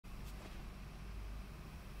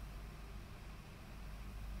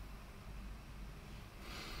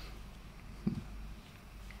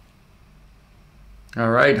All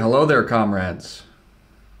right, hello there, comrades.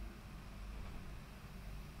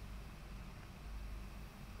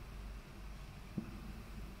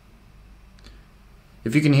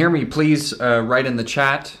 If you can hear me, please write in the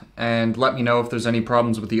chat and let me know if there's any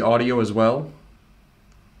problems with the audio as well.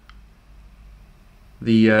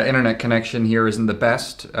 The internet connection here isn't the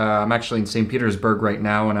best. I'm actually in St. Petersburg right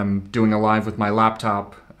now, and I'm doing a live with my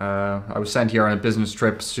laptop. I was sent here on a business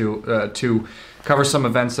trip to cover some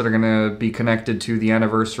events that are going to be connected to the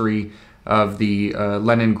anniversary of the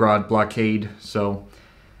Leningrad blockade. So,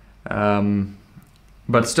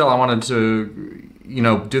 but still, I wanted to,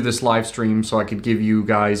 do this live stream so I could give you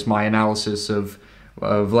guys my analysis of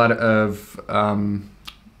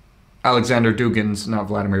Alexander Dugin's, not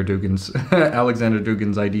Vladimir Dugin's, Alexander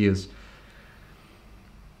Dugin's ideas.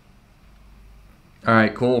 All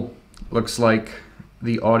right, cool. Looks like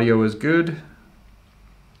the audio is good.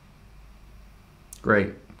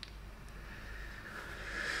 Great.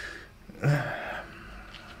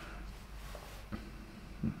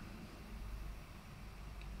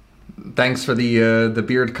 Thanks for the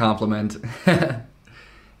beard compliment.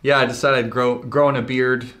 Yeah, I decided growing a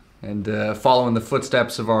beard and following the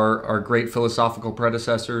footsteps of our great philosophical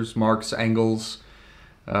predecessors, Marx, Engels,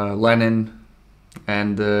 Lenin,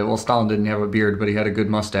 and well, Stalin didn't have a beard, but he had a good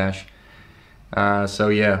mustache. So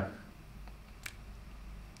yeah.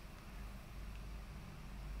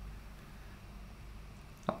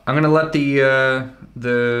 I'm gonna let the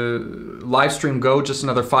live stream go just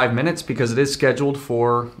another 5 minutes because it is scheduled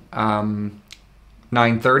for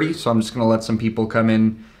 9:30. So I'm just gonna let some people come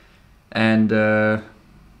in, and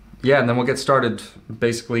yeah, and then we'll get started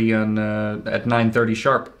basically on at 9:30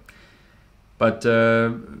 sharp. But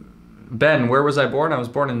Ben, where was I born? I was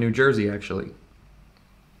born in New Jersey, actually.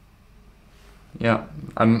 Yeah,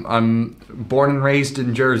 I'm born and raised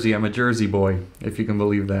in Jersey. I'm a Jersey boy, if you can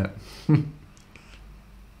believe that.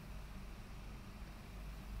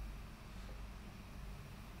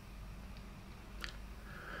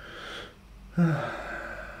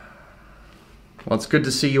 Well, it's good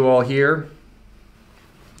to see you all here.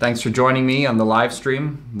 Thanks for joining me on the live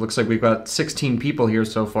stream. Looks like we've got 16 people here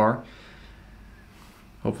so far.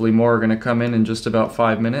 Hopefully more are going to come in just about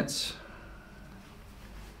 5 minutes.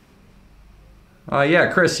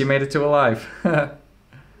 Yeah, Chris, you made it to a live.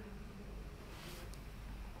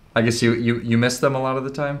 I guess you miss them a lot of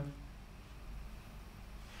the time?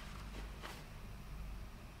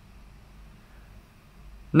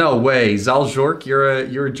 No way, Zalzhork,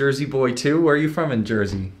 you're a Jersey boy too? Where are you from in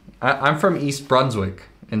Jersey? I'm from East Brunswick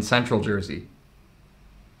in central Jersey.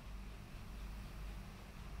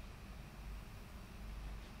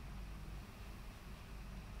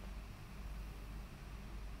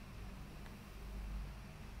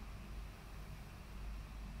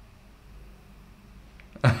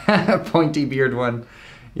 Pointy beard one.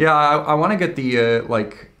 Yeah, I want to get the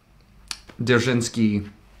like Dzerzhinsky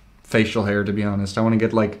facial hair, to be honest. I want to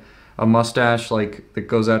get like a mustache like that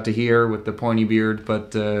goes out to here with the pointy beard,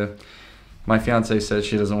 but my fiance says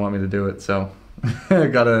she doesn't want me to do it, so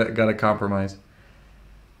gotta compromise.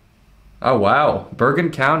 Oh wow,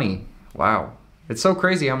 Bergen County. Wow, it's so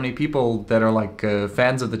crazy how many people that are like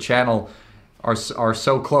fans of the channel are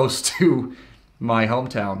so close to my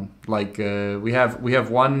hometown. Like we have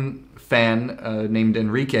one fan named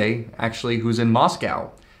Enrique, actually, who's in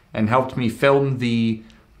Moscow and helped me film the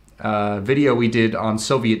video we did on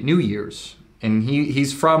Soviet New Year's, and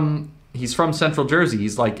he's from Central Jersey.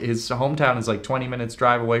 He's like, his hometown is like 20 minutes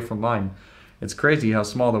drive away from mine. It's crazy how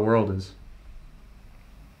small the world is.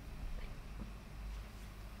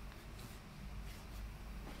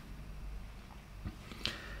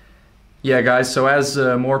 Yeah, guys. So as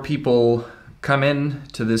more people come in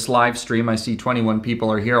to this live stream, I see 21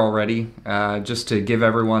 people are here already. Just to give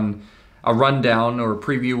everyone a rundown or a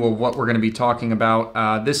preview of what we're going to be talking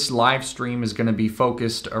about. This live stream is going to be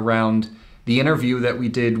focused around the interview that we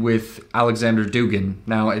did with Alexander Dugin.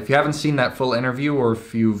 Now, if you haven't seen that full interview, or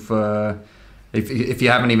if you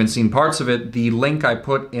haven't even seen parts of it, the link I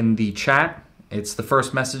put in the chat, it's the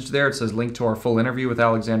first message there. It says link to our full interview with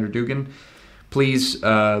Alexander Dugin. Please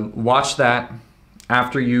watch that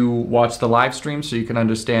after you watch the live stream so you can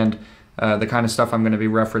understand the kind of stuff I'm going to be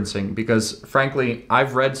referencing, because frankly,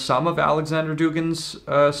 I've read some of Alexander Dugin's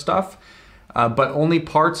stuff, but only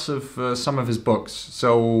parts of some of his books.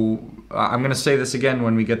 So I'm going to say this again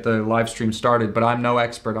when we get the live stream started, but I'm no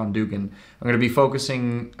expert on Dugin. I'm going to be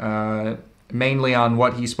focusing mainly on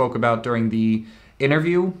what he spoke about during the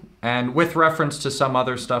interview, and with reference to some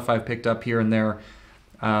other stuff I've picked up here and there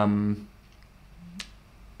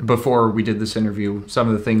before we did this interview, some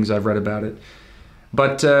of the things I've read about it.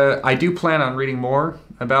 But I do plan on reading more.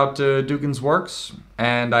 about Dugin's works,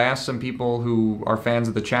 and I asked some people who are fans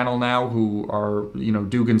of the channel now, who are, you know,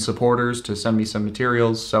 Dugin supporters, to send me some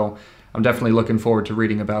materials, so I'm definitely looking forward to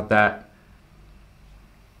reading about that.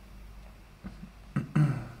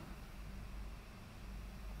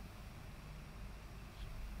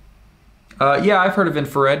 Yeah, I've heard of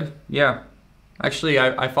Infrared. Yeah, actually,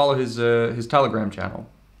 I follow his Telegram channel.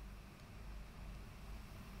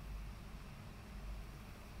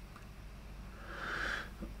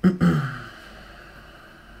 So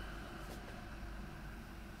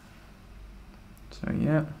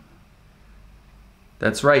yeah,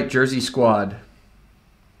 that's right, Jersey Squad.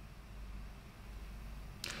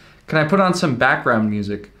 Can I put on some background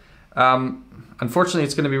music? Unfortunately,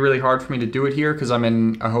 it's going to be really hard for me to do it here because I'm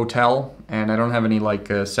in a hotel and I don't have any like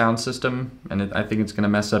sound system, and I think it's going to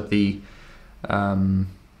mess up the audio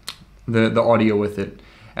with it.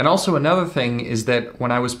 And also another thing is that when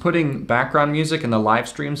I was putting background music in the live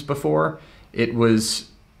streams before, it was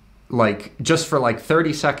like just for like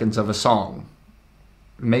 30 seconds of a song.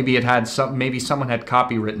 Maybe it had some. Maybe someone had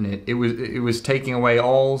copywritten it. It was taking away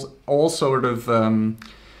all sort of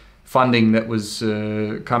funding that was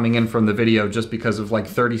coming in from the video just because of like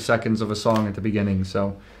 30 seconds of a song at the beginning.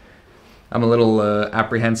 So I'm a little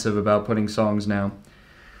apprehensive about putting songs now.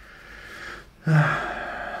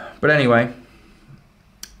 But anyway,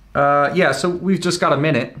 yeah. So we've just got a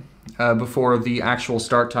minute before the actual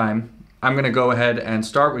start time. I'm gonna go ahead and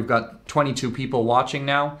start. We've got 22 people watching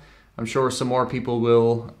now. I'm sure some more people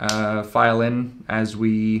will file in as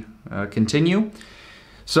we continue.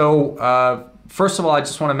 So first of all, I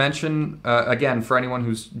just want to mention, again, for anyone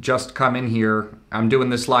who's just come in here, I'm doing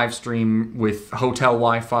this live stream with hotel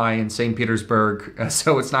Wi-Fi in St. Petersburg,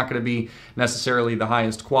 so it's not going to be necessarily the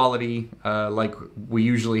highest quality like we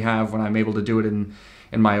usually have when I'm able to do it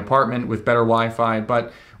in my apartment with better Wi-Fi,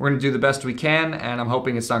 but we're going to do the best we can, and I'm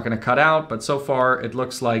hoping it's not going to cut out, but so far it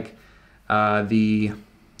looks like the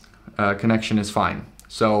connection is fine.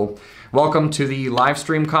 So welcome to the live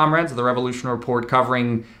stream, comrades, of the Revolution Report,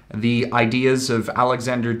 covering the ideas of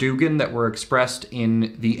Alexander Dugin that were expressed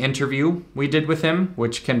in the interview we did with him,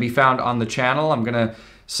 which can be found on the channel. I'm going to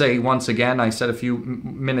say once again, I said a few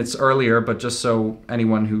minutes earlier, but just so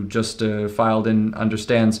anyone who just filed in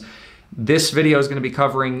understands, this video is going to be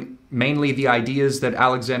covering mainly the ideas that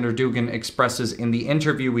Alexander Dugin expresses in the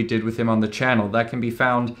interview we did with him on the channel. That can be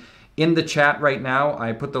found in the chat right now.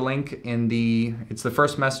 I put the link in it's the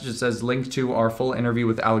first message. It says link to our full interview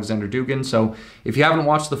with Alexander Dugin. So if you haven't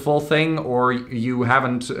watched the full thing, or you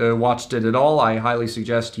haven't watched it at all, I highly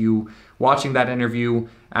suggest you watching that interview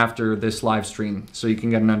after this live stream so you can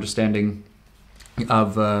get an understanding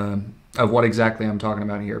of what exactly I'm talking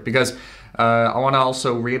about here. Because I want to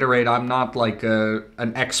also reiterate, I'm not like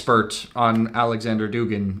an expert on Alexander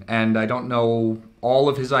Dugin, and I don't know all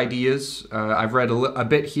of his ideas. I've read a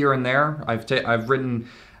bit here and there. I've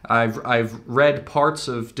read parts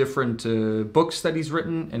of different books that he's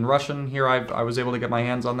written in Russian. Here I was able to get my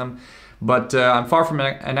hands on them, but I'm far from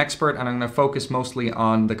an expert, and I'm going to focus mostly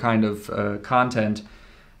on the kind of content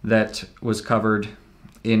that was covered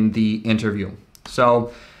in the interview.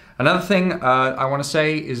 So another thing I want to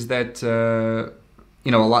say is that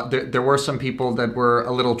you know, there were some people that were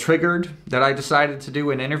a little triggered that I decided to do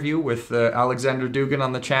an interview with Alexander Dugin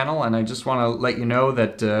on the channel, and I just want to let you know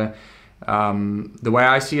that the way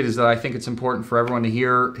I see it is that I think it's important for everyone to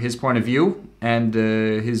hear his point of view and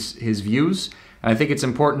his views, and I think it's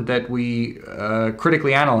important that we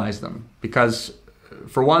critically analyze them, because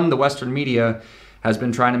for one, the Western media has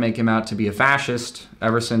been trying to make him out to be a fascist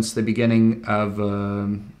ever since the beginning of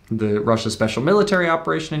the Russia special military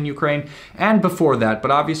operation in Ukraine, and before that,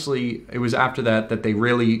 but obviously it was after that that they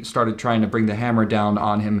really started trying to bring the hammer down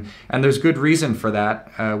on him, and there's good reason for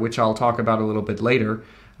that, which I'll talk about a little bit later.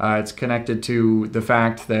 It's connected to the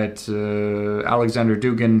fact that Alexander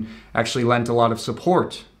Dugin actually lent a lot of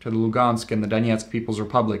support to the Lugansk and the Donetsk People's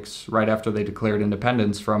Republics right after they declared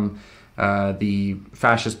independence from the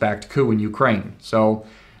fascist-backed coup in Ukraine. So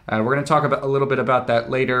we're going to talk a little bit about that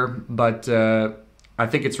later, but I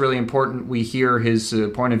think it's really important we hear his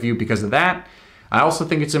point of view because of that. I also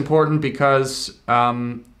think it's important because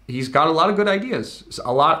he's got a lot of good ideas.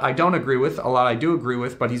 A lot I don't agree with, a lot I do agree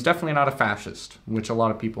with, but he's definitely not a fascist, which a lot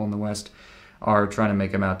of people in the West are trying to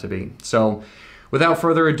make him out to be. So without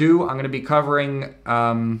further ado, I'm going to be covering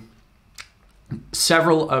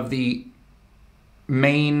several of the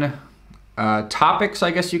main topics, I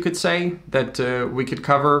guess you could say, that we could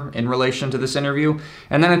cover in relation to this interview.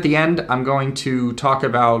 And then at the end, I'm going to talk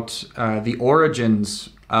about the origins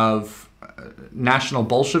of National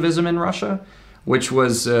Bolshevism in Russia, which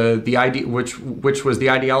was which was the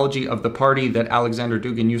ideology of the party that Alexander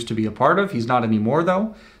Dugin used to be a part of. He's not anymore,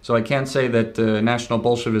 though, so I can't say that National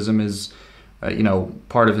Bolshevism is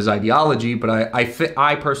part of his ideology, but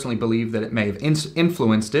I personally believe that it may have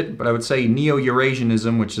influenced it. But I would say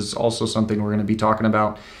Neo-Eurasianism, which is also something we're going to be talking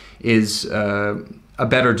about, is a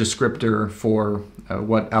better descriptor for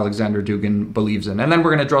what Alexander Dugin believes in. And then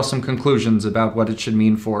we're going to draw some conclusions about what it should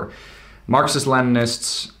mean for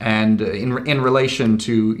Marxist-Leninists and in relation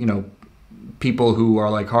to, people who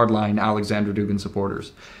are like hardline Alexander Dugin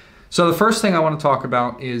supporters. So the first thing I want to talk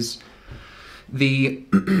about is the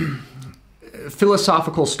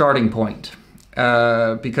philosophical starting point,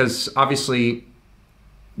 because obviously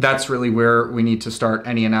that's really where we need to start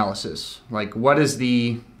any analysis. Like, what is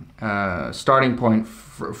the starting point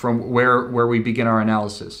from where we begin our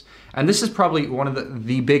analysis? And this is probably one of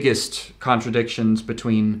the biggest contradictions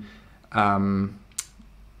between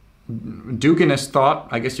Duginist thought,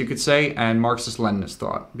 I guess you could say, and Marxist-Leninist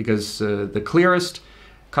thought, because the clearest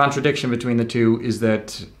contradiction between the two is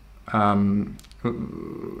that Alexander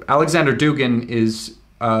Dugin is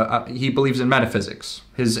he believes in metaphysics.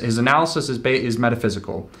 His analysis is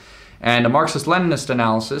metaphysical, and a Marxist-Leninist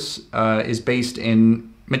analysis is based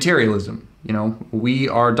in materialism. We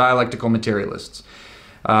are dialectical materialists.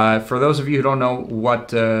 For those of you who don't know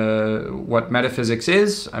what metaphysics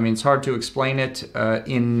is, I mean, it's hard to explain it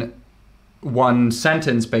in one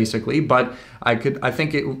sentence, basically, but I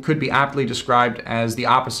think it could be aptly described as the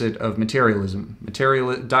opposite of materialism.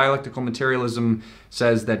 Dialectical materialism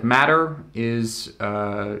says that matter is,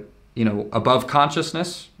 above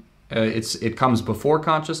consciousness. It comes before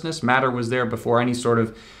consciousness. Matter was there before any sort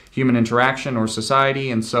of human interaction or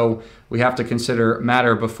society, and so we have to consider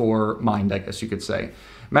matter before mind, I guess you could say.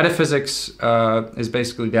 Metaphysics is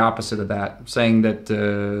basically the opposite of that, saying that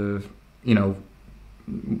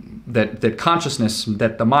that consciousness,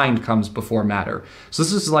 that the mind comes before matter. So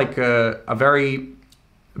this is like a very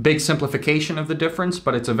big simplification of the difference,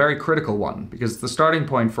 but it's a very critical one, because it's the starting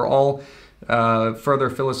point for all further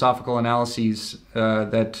philosophical analyses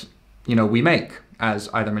that we make as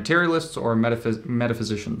either materialists or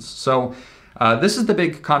metaphysicians. So this is the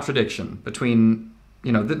big contradiction between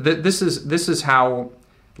this is how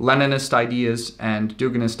Leninist ideas and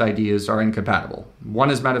Duginist ideas are incompatible. One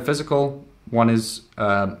is metaphysical, one is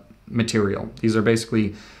material. These are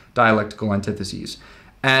basically dialectical antitheses.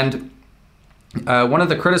 And one of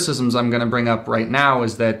the criticisms I'm going to bring up right now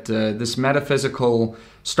is that this metaphysical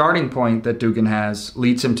starting point that Dugin has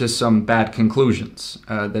leads him to some bad conclusions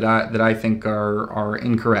that I think are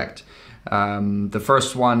incorrect. The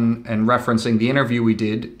first one, and referencing the interview we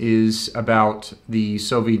did, is about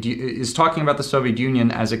is talking about the Soviet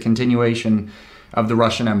Union as a continuation of the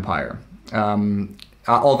Russian Empire.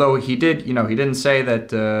 Although he didn't say that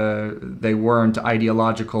they weren't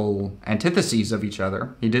ideological antitheses of each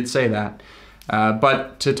other. He did say that.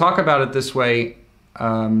 But to talk about it this way,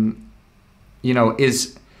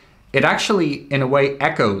 it actually, in a way,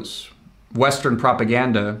 echoes Western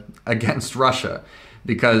propaganda against Russia,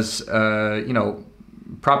 because,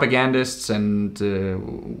 propagandists and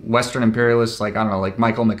Western imperialists, like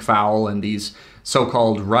Michael McFowle and these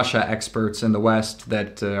so-called Russia experts in the West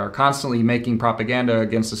that are constantly making propaganda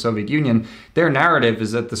against the Soviet Union, their narrative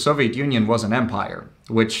is that the Soviet Union was an empire,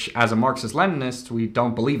 which, as a Marxist-Leninist, we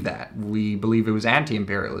don't believe that. We believe it was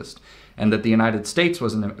anti-imperialist, and that the United States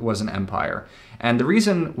was an empire. And the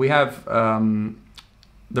reason we have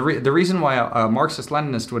the reason why a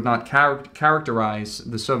Marxist-Leninist would not characterize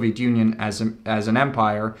the Soviet Union as an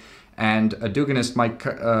empire, and a Duginist might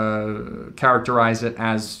characterize it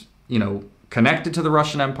as connected to the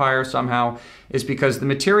Russian Empire somehow, is because the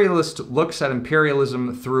materialist looks at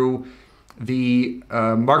imperialism through the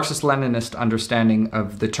Marxist-Leninist understanding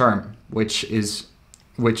of the term, which is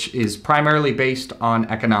primarily based on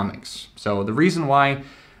economics. So the reason why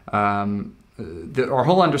our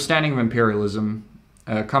whole understanding of imperialism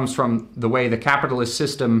comes from the way the capitalist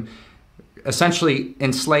system essentially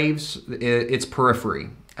enslaves its periphery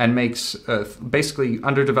and makes basically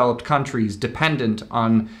underdeveloped countries dependent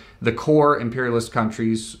on the core imperialist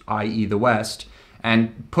countries, i.e. the West,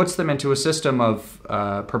 and puts them into a system of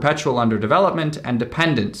perpetual underdevelopment and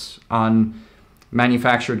dependence on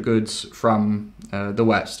manufactured goods from the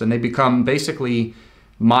West. And they become basically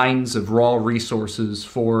mines of raw resources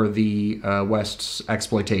for the West's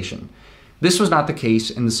exploitation. This was not the case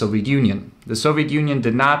in the Soviet Union. The Soviet Union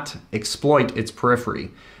did not exploit its periphery.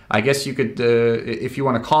 I guess you could, if you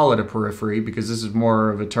want to call it a periphery, because this is more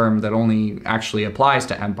of a term that only actually applies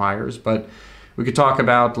to empires, but We could talk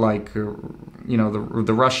about like the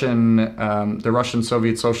Russian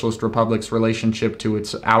Soviet Socialist Republic's relationship to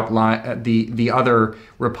its outline, the other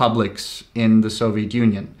republics in the Soviet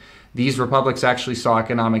Union. These republics actually saw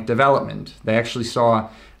economic development. They actually saw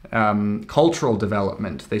cultural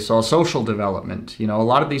development. They saw social development. A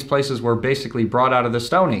lot of these places were basically brought out of the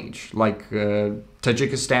Stone Age, like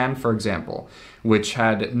Tajikistan, for example, which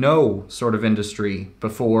had no sort of industry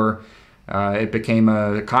before it became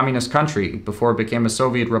a communist country, before it became a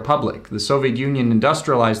Soviet republic. The Soviet Union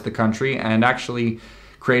industrialized the country and actually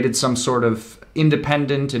created some sort of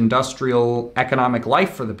independent industrial economic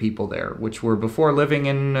life for the people there, which were before living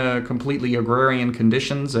in completely agrarian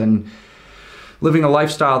conditions and living a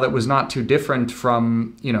lifestyle that was not too different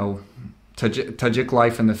from, Tajik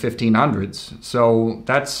life in the 1500s. So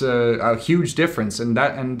that's a huge difference, and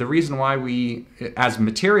the reason why we, as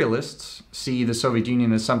materialists, see the Soviet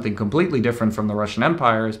Union as something completely different from the Russian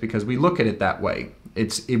Empire is because we look at it that way.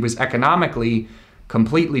 It was economically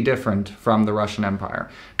completely different from the Russian Empire.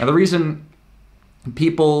 Now, the reason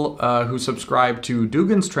people who subscribe to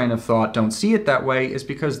Dugin's train of thought don't see it that way is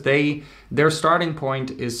because their starting point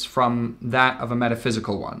is from that of a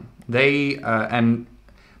metaphysical one. And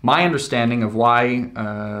my understanding of why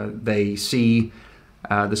they see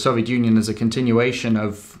the Soviet Union as a continuation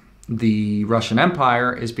of the Russian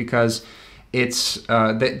Empire is because they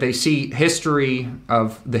see the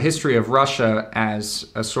history of Russia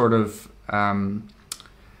as a sort of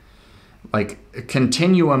like a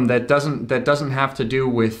continuum that doesn't have to do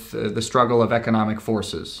with the struggle of economic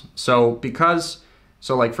forces. So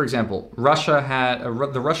like for example, Russia had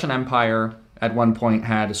the Russian Empire at one point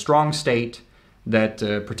had a strong state that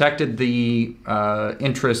protected the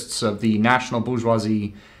interests of the national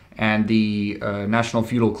bourgeoisie and the national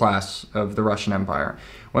feudal class of the Russian Empire.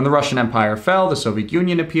 When the Russian Empire fell, the Soviet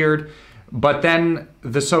Union appeared, but then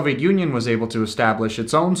the Soviet Union was able to establish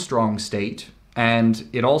its own strong state, and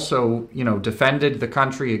it also, defended the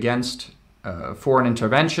country against foreign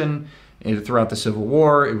intervention throughout the Civil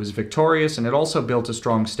War. It was victorious, and it also built a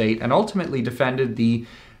strong state and ultimately defended the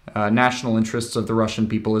national interests of the Russian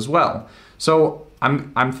people as well. So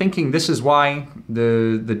I'm thinking this is why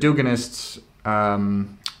the Duginists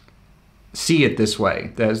see it this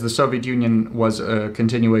way, as the Soviet Union was a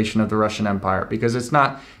continuation of the Russian Empire, because it's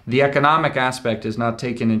not, the economic aspect is not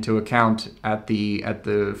taken into account at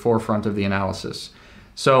the forefront of the analysis.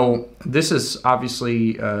 So this is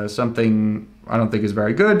obviously something I don't think is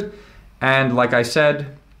very good, and like I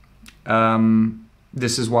said,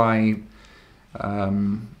 this is why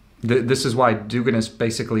Duginists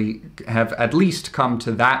basically have at least come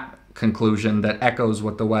to that conclusion that echoes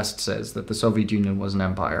what the West says, that the Soviet Union was an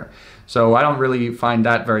empire. So I don't really find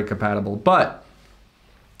that very compatible. But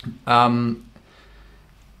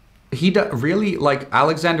really, like,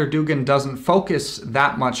 Alexander Dugin doesn't focus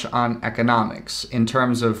that much on economics in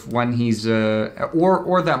terms of when he's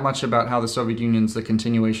or that much about how the Soviet Union's the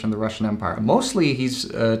continuation of the Russian Empire. Mostly he's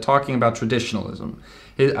talking about traditionalism.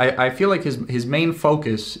 I feel like his main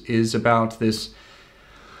focus is about this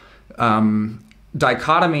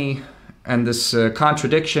dichotomy and this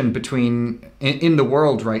contradiction in the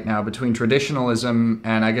world right now between traditionalism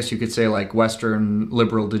and, I guess you could say, like, Western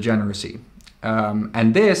liberal degeneracy.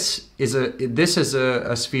 And this is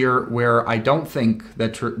a sphere where I don't think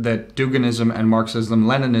that Duginism and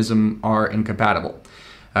Marxism-Leninism are incompatible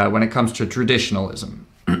when it comes to traditionalism.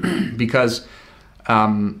 Because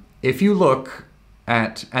if you look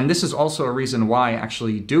at, and this is also a reason why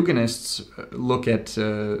actually Duginists look at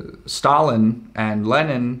Stalin and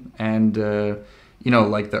Lenin and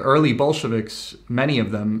like the early Bolsheviks, many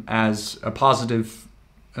of them, as a positive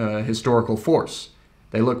historical force.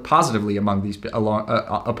 They look positively upon these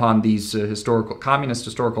communist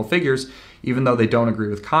historical figures, even though they don't agree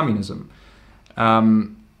with communism. They're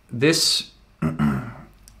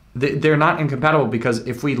not incompatible, because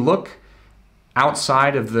if we look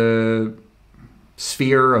outside of the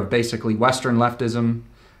sphere of basically Western leftism,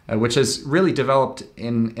 which has really developed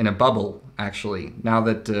in a bubble, actually. Now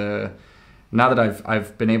that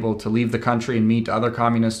I've been able to leave the country and meet other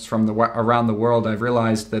communists from around the world, I've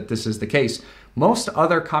realized that this is the case. Most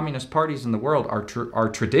other communist parties in the world are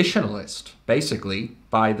traditionalist, basically,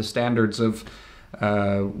 by the standards of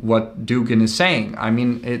what Dugin is saying. I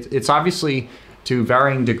mean, it's obviously to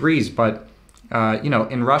varying degrees, but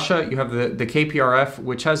in Russia you have the KPRF,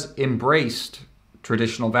 which has embraced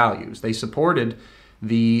traditional values. They supported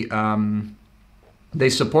the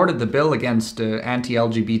bill against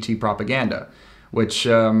anti-LGBT propaganda, which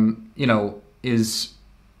is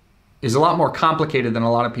a lot more complicated than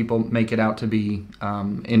a lot of people make it out to be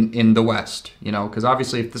in the West. Because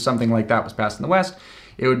obviously, if something like that was passed in the West,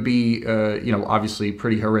 it would be, obviously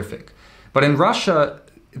pretty horrific. But in Russia,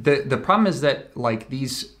 the problem is that like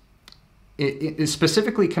these, it is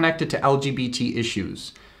specifically connected to LGBT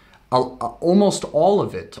issues. Almost all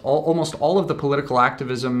of it, almost all of the political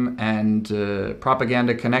activism and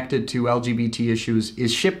propaganda connected to LGBT issues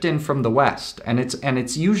is shipped in from the West, and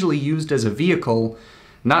it's usually used as a vehicle,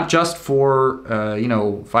 not just for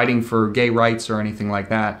fighting for gay rights or anything like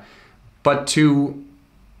that, but to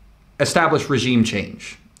establish regime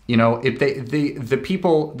change. If the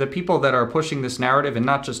people that are pushing this narrative, and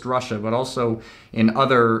not just Russia, but also in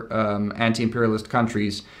other anti-imperialist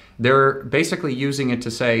countries, they're basically using it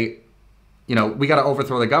to say, we got to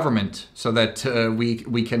overthrow the government so that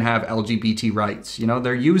we can have LGBT rights.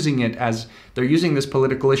 They're using this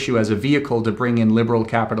political issue as a vehicle to bring in liberal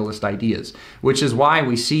capitalist ideas, which is why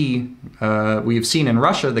we have seen in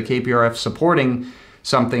Russia the KPRF supporting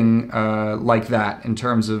something like that in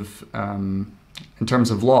terms of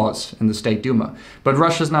laws in the State Duma. But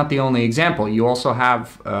Russia's not the only example. You also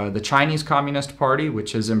have the Chinese Communist Party,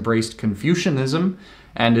 which has embraced Confucianism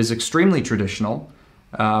and is extremely traditional.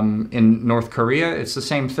 In North Korea, it's the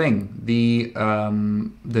same thing. The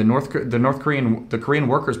Korean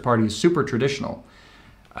Workers' Party is super traditional.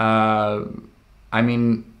 In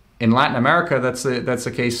Latin America, that's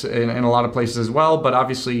the case in a lot of places as well. But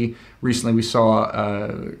obviously, recently we saw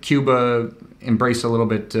Cuba embrace a little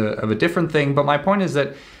bit of a different thing. But my point is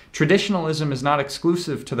that traditionalism is not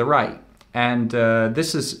exclusive to the right, and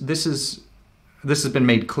this has been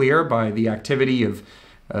made clear by the activity of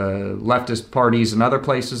leftist parties in other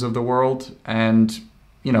places of the world. And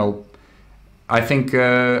I think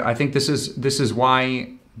this is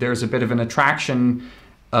why there's a bit of an attraction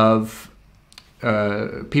of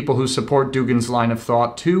people who support Dugin's line of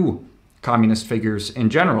thought to communist figures in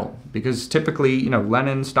general, because typically,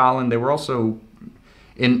 Lenin, Stalin, they were also,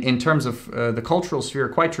 in terms of the cultural sphere,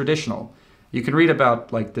 quite traditional. You can read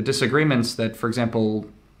about like the disagreements that, for example,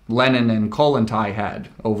 Lenin and Kollontai had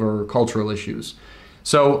over cultural issues.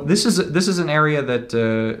 So this is an area that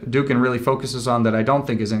Dugin really focuses on that I don't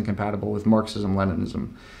think is incompatible with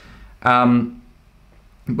Marxism-Leninism.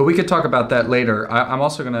 But we could talk about that later. I'm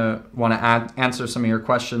also going to want to answer some of your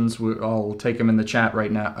questions. I'll take them in the chat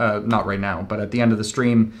right now. Not right now, but at the end of the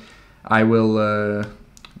stream, I will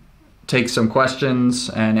take some questions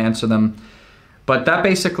and answer them. But that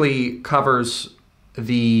basically covers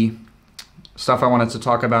the stuff I wanted to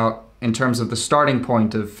talk about in terms of the starting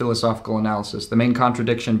point of philosophical analysis, the main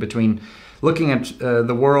contradiction between looking at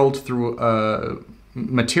the world through a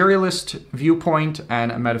materialist viewpoint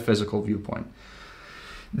and a metaphysical viewpoint.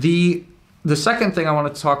 The second thing I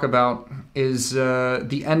want to talk about is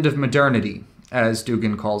the end of modernity, as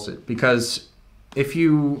Dugin calls it, because if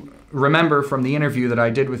you remember from the interview that I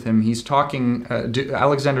did with him, he's talking,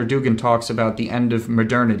 Alexander Dugin talks about the end of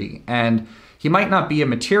modernity, and he might not be a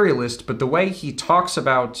materialist, but the way he talks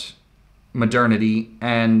about modernity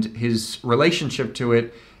and his relationship to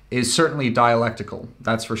it is certainly dialectical,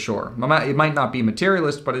 that's for sure. It might not be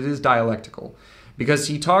materialist, but it is dialectical, because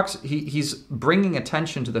he's bringing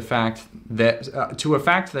attention to the fact that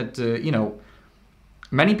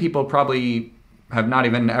many people probably have not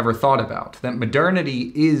even ever thought about, that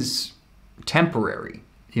modernity is temporary,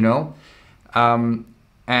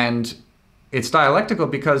 and it's dialectical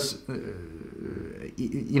because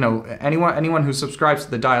anyone who subscribes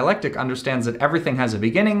to the dialectic understands that everything has a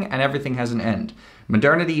beginning and everything has an end.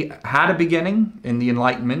 Modernity had a beginning in the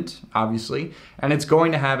Enlightenment, obviously, and it's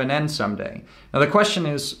going to have an end someday. Now the question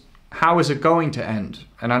is, how is it going to end,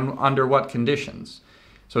 and under what conditions?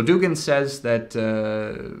 So Dugin says that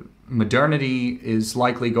modernity is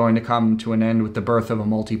likely going to come to an end with the birth of a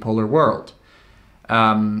multipolar world.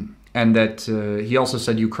 And that he also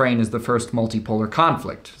said Ukraine is the first multipolar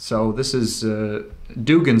conflict. So this is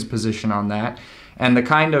Dugin's position on that, and the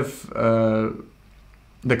kind of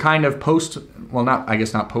not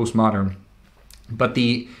postmodern, but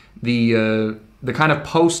the kind of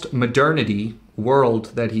post-modernity world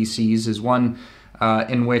that he sees is one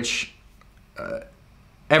in which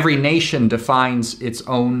every nation defines its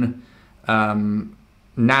own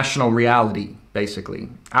national reality, basically,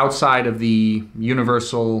 outside of the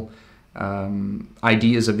universal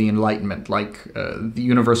ideas of the Enlightenment, like the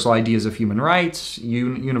universal ideas of human rights,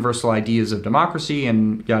 universal ideas of democracy,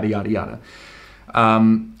 and yada, yada, yada.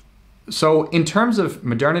 So in terms of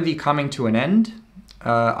modernity coming to an end,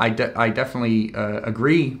 I definitely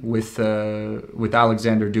agree with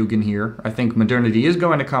Alexander Dugin here. I think modernity is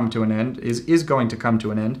going to come to an end, is going to come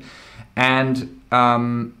to an end. And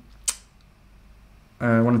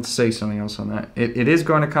I wanted to say something else on that. It is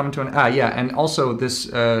going to come to an... yeah, and also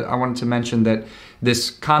this, I wanted to mention that this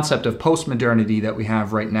concept of postmodernity that we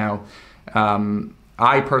have right now,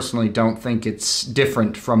 I personally don't think it's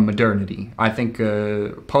different from modernity. I think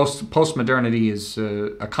postmodernity is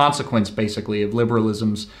a consequence, basically, of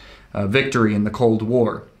liberalism's victory in the Cold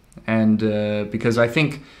War. And because I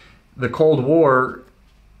think the Cold War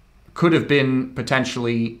could have been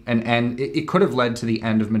potentially an end, it could have led to the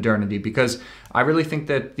end of modernity, because I really think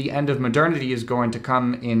that the end of modernity is going to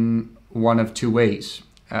come in one of two ways.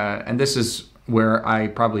 And this is where I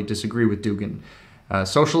probably disagree with Dugin.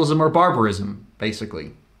 Socialism or barbarism,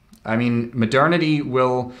 basically. I mean, modernity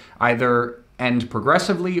will either end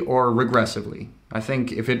progressively or regressively. I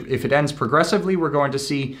think if it ends progressively, we're going to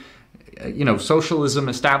see socialism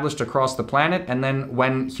established across the planet, and then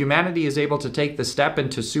when humanity is able to take the step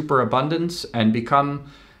into superabundance and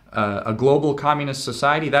become a global communist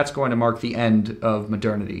society, that's going to mark the end of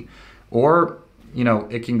modernity. Or,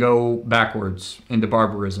 it can go backwards into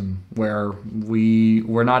barbarism, where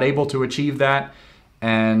we're not able to achieve that,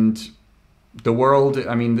 and the world, the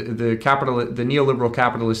neoliberal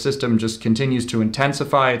capitalist system just continues to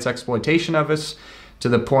intensify its exploitation of us, to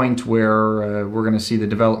the point where we're going to see the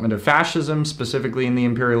development of fascism, specifically in the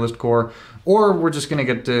imperialist core, or we're just going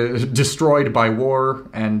to get destroyed by war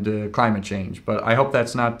and climate change. But I hope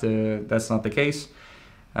that's not the case.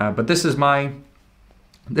 But this is my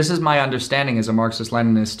understanding as a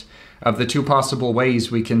Marxist-Leninist of the two possible ways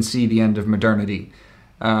we can see the end of modernity.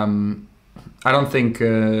 I don't think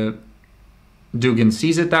Dugin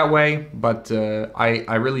sees it that way, but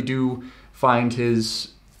I really do find his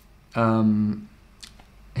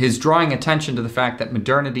drawing attention to the fact that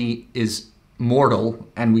modernity is mortal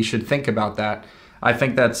and we should think about that. I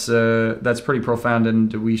think that's pretty profound,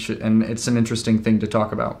 and it's an interesting thing to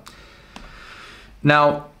talk about.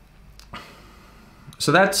 Now,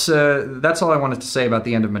 so that's all I wanted to say about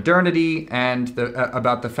the end of modernity, and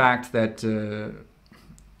about the fact that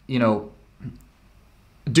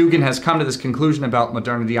Dugin has come to this conclusion about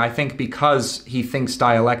modernity, I think, because he thinks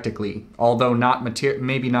dialectically, although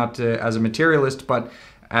maybe not as a materialist, but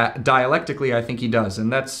dialectically, I think he does.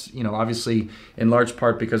 And that's, obviously in large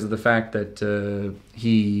part because of the fact that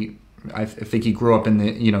I think he grew up in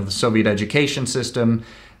the Soviet education system,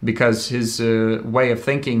 because his way of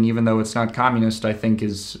thinking, even though it's not communist, I think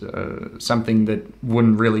is something that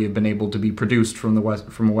wouldn't really have been able to be produced from a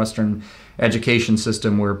Western education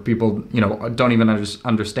system, where people don't even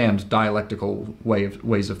understand dialectical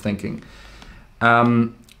ways of thinking.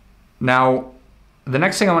 Now, the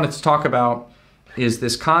next thing I wanted to talk about is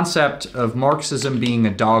this concept of Marxism being a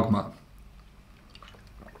dogma,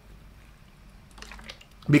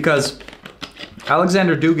 because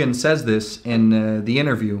Alexander Dugin says this in the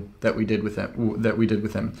interview that we did with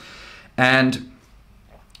him, and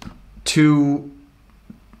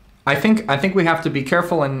I think we have to be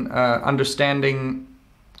careful in understanding,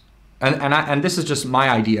 and this is just my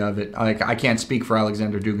idea of it. I can't speak for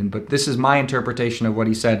Alexander Dugin, but this is my interpretation of what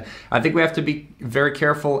he said. I think we have to be very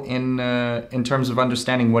careful in terms of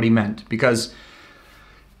understanding what he meant, because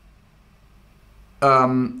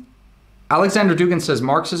Alexander Dugin says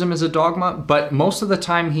Marxism is a dogma, but most of the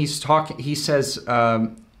time he says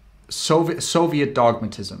Soviet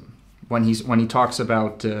dogmatism when he talks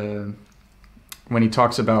about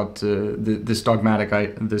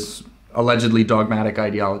this allegedly dogmatic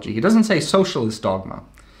ideology. He doesn't say socialist dogma.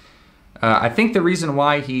 I think the reason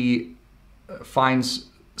why he finds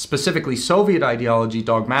specifically Soviet ideology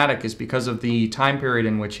dogmatic is because of the time period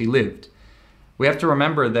in which he lived. We have to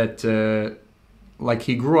remember that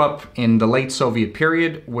he grew up in the late Soviet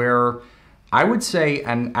period, where I would say,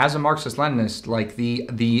 and as a Marxist-Leninist,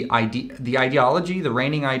 the ideology, the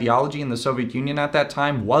reigning ideology in the Soviet Union at that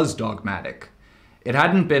time was dogmatic. It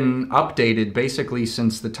hadn't been updated basically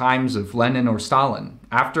since the times of Lenin or Stalin.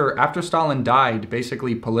 After Stalin died,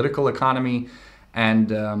 basically political economy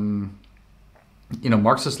and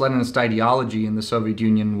Marxist-Leninist ideology in the Soviet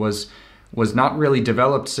Union was not really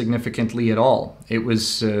developed significantly at all. It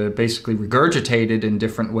was basically regurgitated in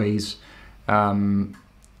different ways. And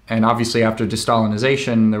obviously after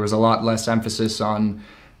de-Stalinization, there was a lot less emphasis on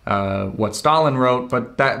what Stalin wrote,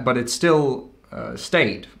 but it still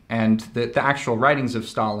stayed. And the actual writings of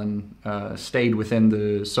Stalin stayed within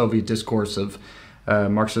the Soviet discourse of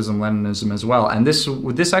Marxism-Leninism as well. And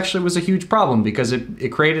this actually was a huge problem, because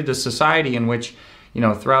it created a society in which,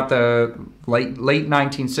 throughout the late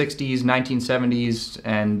 1960s, 1970s,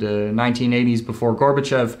 and 1980s before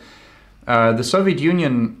Gorbachev, the Soviet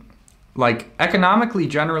Union, economically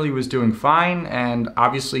generally was doing fine, and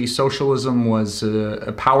obviously socialism was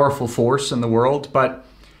a powerful force in the world, but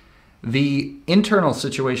the internal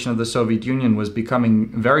situation of the Soviet Union was becoming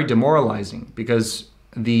very demoralizing because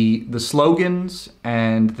the slogans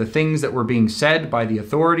and the things that were being said by the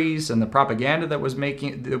authorities and the propaganda that was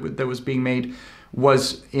being made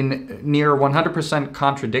was in near 100%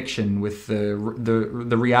 contradiction with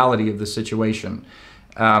the reality of the situation.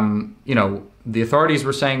 You know, the authorities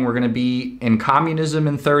were saying we're going to be in communism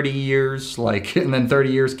in 30 years, like, and then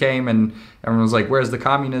 30 years came and everyone was like, where's the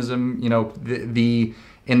communism? You know,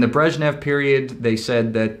 in the Brezhnev period, they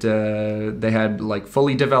said that they had like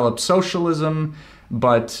fully developed socialism,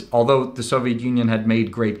 but although the Soviet Union had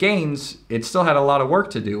made great gains, it still had a lot of work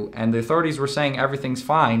to do. And the authorities were saying everything's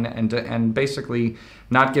fine and basically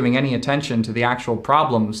not giving any attention to the actual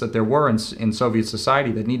problems that there were in Soviet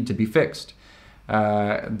society that needed to be fixed.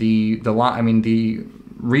 The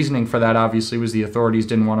reasoning for that obviously was the authorities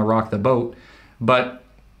didn't want to rock the boat, but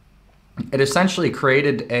it essentially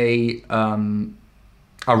created a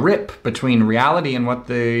rip between reality and what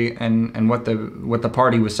the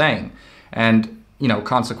party was saying, and you know,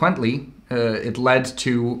 consequently, it led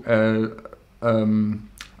to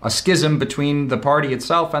a schism between the party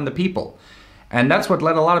itself and the people. And that's what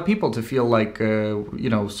led a lot of people to feel like, you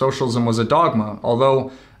know, socialism was a dogma.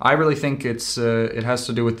 Although I really think it has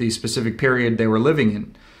to do with the specific period they were living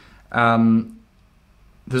in.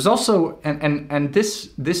 There's also, and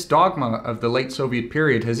this dogma of the late Soviet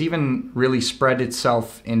period has even really spread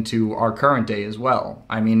itself into our current day as well.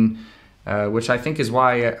 I mean, which I think is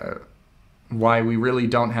why we really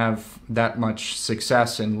don't have that much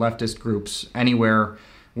success in leftist groups anywhere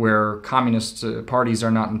where communist parties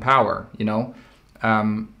are not in power, you know.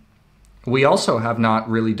 We also have not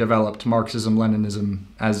really developed Marxism-Leninism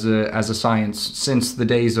as a science since the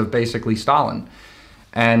days of basically Stalin.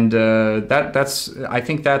 And I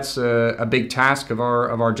think that's a big task of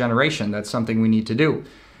our generation. That's something we need to do.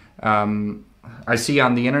 I see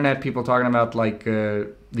on the internet people talking about like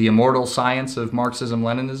the immortal science of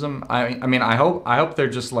Marxism-Leninism. I mean, I hope they're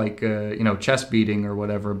just like you know, chest beating or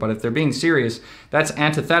whatever. But if they're being serious, that's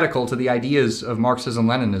antithetical to the ideas of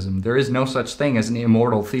Marxism-Leninism. There is no such thing as an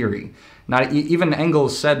immortal theory. Not even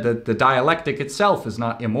Engels said that the dialectic itself is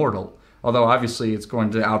not immortal. Although obviously it's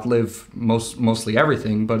going to outlive mostly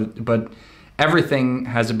everything, but everything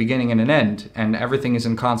has a beginning and an end, and everything is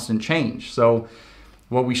in constant change. So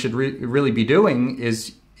what we should really be doing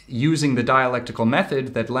is using the dialectical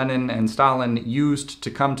method that Lenin and Stalin used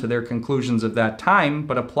to come to their conclusions of that time,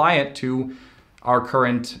 but apply it to our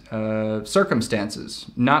current circumstances.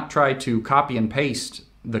 Not try to copy and paste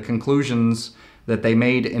the conclusions that they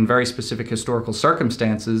made in very specific historical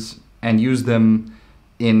circumstances and use them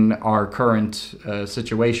in our current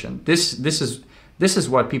situation. This is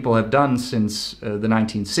what people have done since the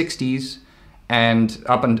 1960s and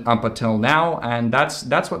up until now, and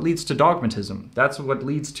that's what leads to dogmatism. That's what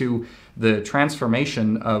leads to the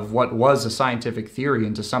transformation of what was a scientific theory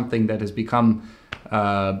into something that has become,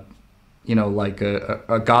 you know, like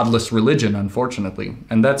a godless religion, unfortunately.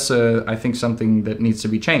 And that's, I think, something that needs to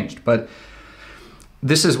be changed. But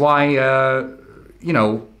this is why, you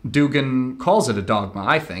know, Dugin calls it a dogma,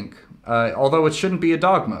 I think, although it shouldn't be a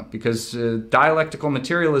dogma, because dialectical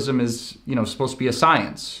materialism is, you know, supposed to be a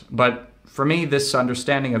science. But for me, this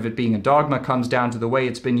understanding of it being a dogma comes down to the way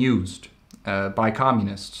it's been used by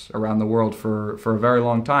communists around the world for a very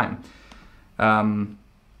long time. And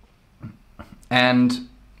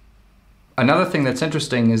another thing that's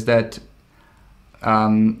interesting is that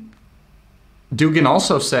Dugin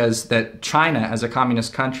also says that China, as a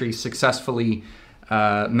communist country, successfully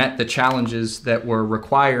met the challenges that were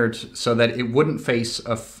required so that it wouldn't face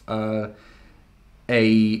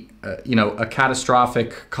you know, a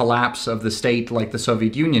catastrophic collapse of the state like the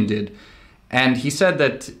Soviet Union did. And he said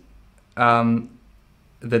that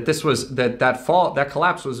that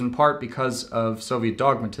collapse was in part because of Soviet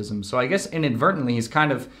dogmatism. So I guess inadvertently he's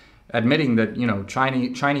kind of admitting that, you know,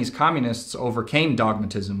 Chinese communists overcame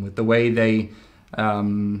dogmatism with the way they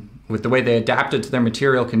adapted to their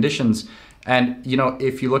material conditions. And, you know,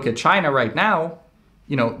 if you look at China right now,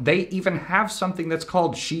 you know, they even have something that's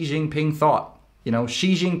called Xi Jinping thought. You know,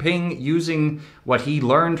 Xi Jinping using what he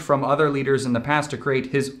learned from other leaders in the past to create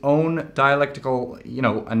his own dialectical, you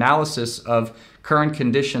know, analysis of current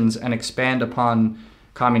conditions and expand upon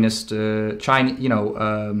communist China, you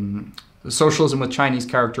know, socialism with Chinese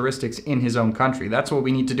characteristics in his own country. That's what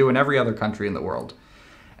we need to do in every other country in the world.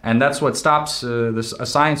 And that's what stops a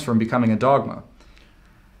science from becoming a dogma.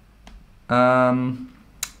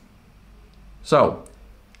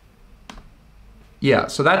 Yeah,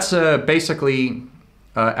 so that's basically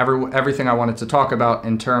everything I wanted to talk about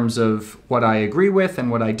in terms of what I agree with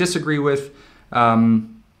and what I disagree with.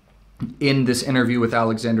 in this interview with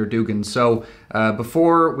Alexander Dugin. So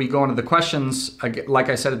before we go into the questions, like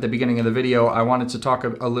I said at the beginning of the video, I wanted to talk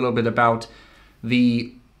a little bit about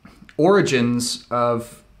the origins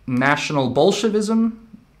of National Bolshevism,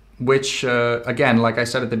 which, again, like I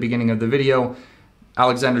said at the beginning of the video,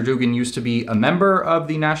 Alexander Dugin used to be a member of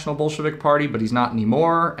the National Bolshevik Party, but he's not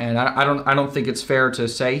anymore. And I don't think it's fair to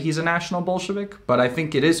say he's a National Bolshevik, but I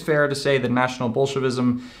think it is fair to say that National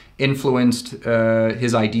Bolshevism influenced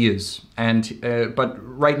his ideas. And but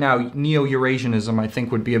right now, Neo-Eurasianism, I think,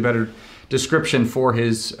 would be a better description for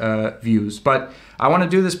his views. But I want to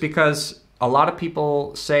do this because a lot of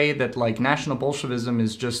people say that like National Bolshevism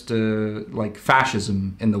is just like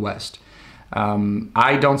fascism in the West.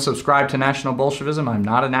 I don't subscribe to National Bolshevism. I'm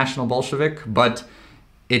not a National Bolshevik, but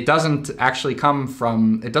it doesn't actually come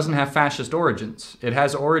from, it doesn't have fascist origins. It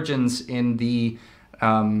has origins in the,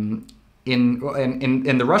 in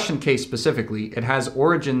the Russian case specifically, it has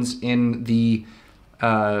origins in the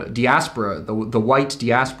diaspora, the white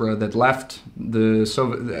diaspora that left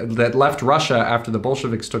that left Russia after the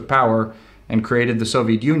Bolsheviks took power and created the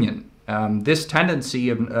Soviet Union. This tendency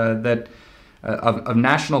of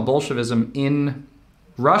National Bolshevism in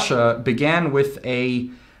Russia began with a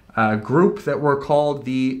group that were called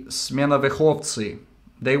the Smelovikhovtsi.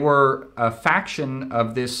 They were a faction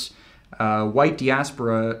of this white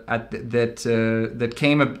diaspora that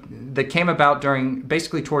came about during,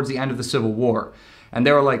 basically towards the end of the Civil War. And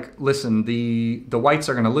they were like, listen, the whites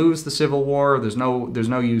are going to lose the Civil War. There's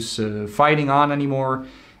no use fighting on anymore,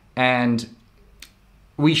 and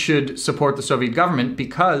we should support the Soviet government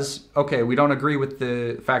because, okay, we don't agree with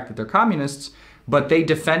the fact that they're communists, but they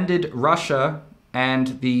defended Russia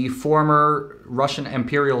and the former Russian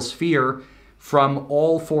imperial sphere from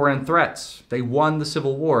all foreign threats. They won the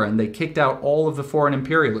Civil War and they kicked out all of the foreign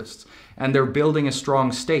imperialists, and they're building a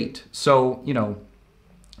strong state. So, you know,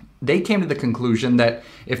 they came to the conclusion that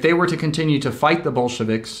if they were to continue to fight the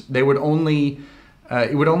Bolsheviks, they would only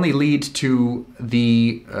it would only lead to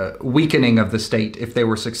the weakening of the state if they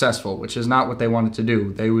were successful, which is not what they wanted to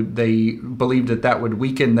do. They believed that would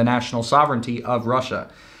weaken the national sovereignty of Russia.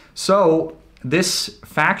 So this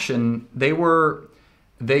faction, they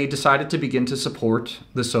decided to begin to support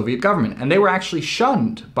the Soviet government, and they were actually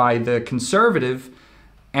shunned by the conservative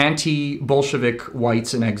anti-Bolshevik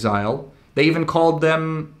whites in exile. They even called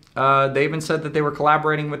them. They even said that they were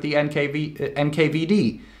collaborating with the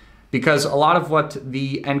NKVD. Because a lot of what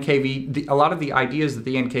a lot of the ideas that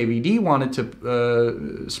the NKVD wanted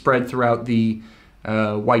to spread throughout the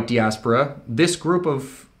white diaspora, this group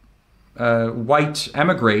of white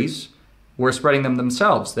emigres were spreading them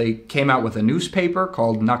themselves. They came out with a newspaper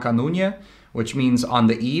called Nakanunya, which means on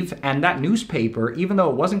the eve. And that newspaper, even though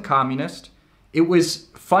it wasn't communist, it was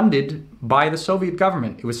funded by the Soviet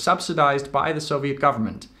government. It was subsidized by the Soviet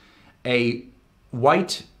government. A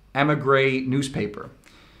white emigre newspaper.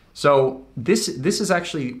 So this is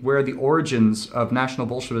actually where the origins of National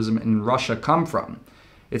Bolshevism in Russia come from.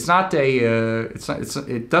 It's not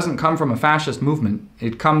it doesn't come from a fascist movement.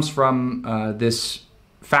 It comes from this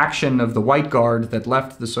faction of the White Guard that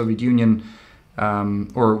left the Soviet Union,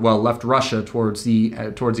 left Russia towards the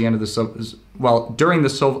end of the during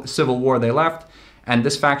the Civil War they left, and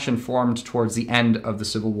this faction formed towards the end of the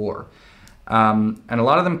Civil War. And a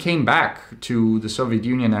lot of them came back to the Soviet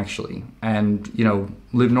Union, actually, and, you know,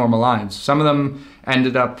 lived normal lives. Some of them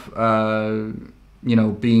ended up,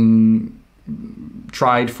 being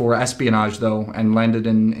tried for espionage, though, and landed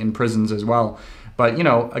in prisons as well. But, you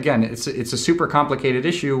know, again, it's a super complicated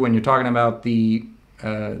issue when you're talking about the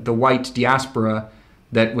white diaspora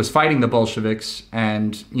that was fighting the Bolsheviks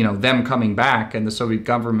and, you know, them coming back and the Soviet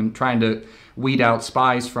government trying to weed out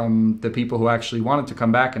spies from the people who actually wanted to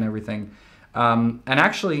come back and everything. And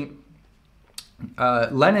actually,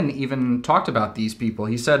 Lenin even talked about these people.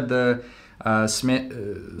 He said the I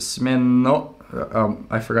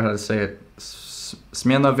forgot how to say it.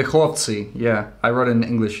 Smelovikhovtsi. Yeah, I wrote it in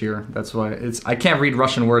English here. That's why I can't read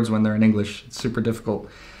Russian words when they're in English. It's super difficult.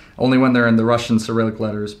 Only when they're in the Russian Cyrillic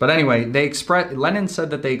letters. But anyway, Lenin said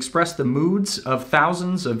that they expressed the moods of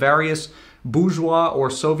thousands of various bourgeois or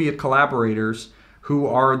Soviet collaborators who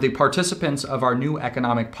are the participants of our new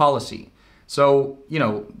economic policy. So, you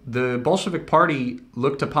know, the Bolshevik Party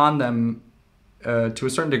looked upon them to a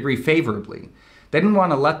certain degree favorably. They didn't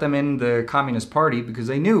want to let them in the Communist Party because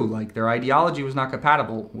they knew, like, their ideology was not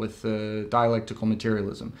compatible with dialectical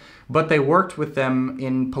materialism. But they worked with them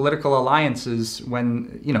in political alliances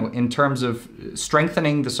when, you know, in terms of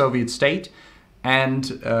strengthening the Soviet state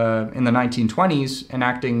and in the 1920s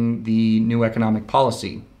enacting the new economic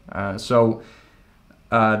policy. So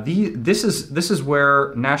this is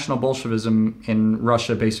where National Bolshevism in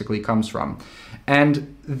Russia basically comes from,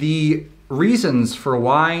 and the reasons for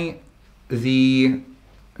why the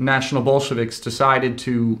National Bolsheviks decided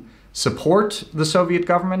to support the Soviet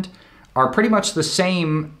government are pretty much the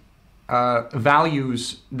same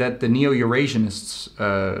values that the neo-Eurasianists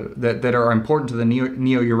that are important to the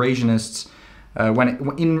neo-Eurasianists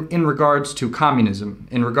in regards to communism,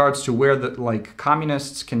 in regards to where the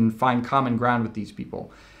communists can find common ground with these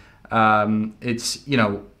people. It's, you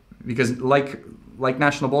know, because like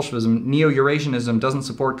National Bolshevism, neo-Eurasianism doesn't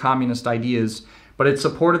support communist ideas, but it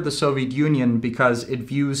supported the Soviet Union because it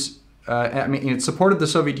views it supported the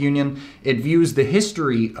Soviet Union. It views the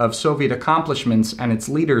history of Soviet accomplishments and its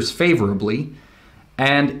leaders favorably,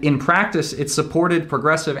 and in practice, it supported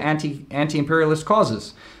progressive anti-imperialist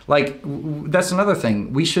causes. Like, that's another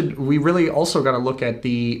thing. We really also got to look at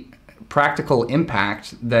the practical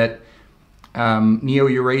impact that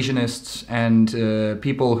neo-Eurasianists and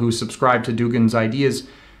people who subscribe to Dugin's ideas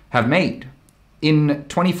have made. In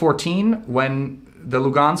 2014, when the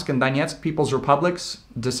Lugansk and Donetsk People's Republics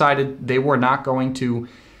decided they were not going to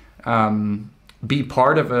be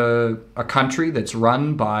part of a country that's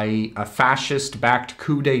run by a fascist-backed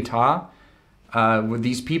coup d'etat. With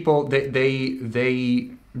these people,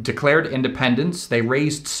 they declared independence. They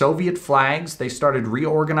raised Soviet flags. They started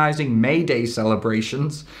reorganizing May Day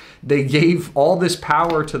celebrations. They gave all this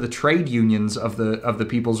power to the trade unions of the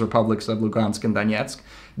People's Republics of Lugansk and Donetsk.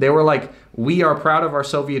 They were like, we are proud of our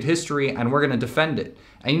Soviet history and we're going to defend it.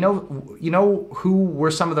 And you know who were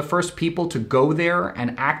some of the first people to go there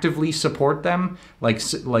and actively support them, like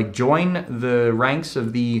join the ranks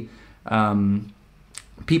of the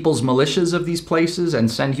people's militias of these places and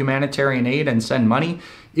send humanitarian aid and send money?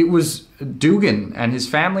 It was Dugin and his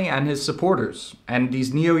family and his supporters and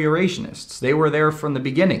these neo-Eurasianists. They were there from the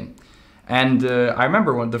beginning. And I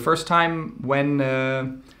remember the first time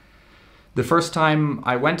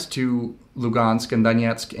I went to Lugansk and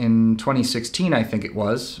Donetsk in 2016, I think it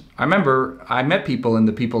was, I remember I met people in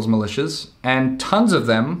the people's militias, and tons of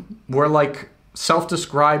them were like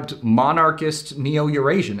self-described monarchist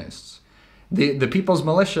neo-Eurasianists. The people's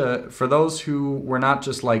militia, for those who were not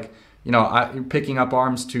just like, you know, picking up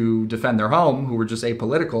arms to defend their home, who were just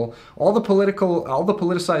apolitical, all the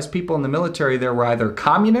politicized people in the military there were either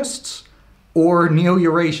communists or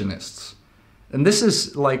neo-Eurasianists. And this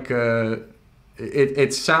is like,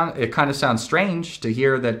 it kind of sounds strange to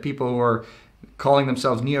hear that people who are calling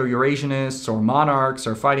themselves neo-Eurasianists or monarchs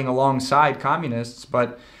are fighting alongside communists,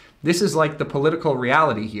 but this is like the political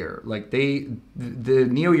reality here. Like the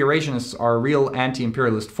neo-Eurasianists are a real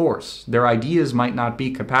anti-imperialist force. Their ideas might not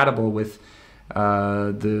be compatible with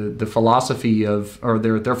the philosophy of, or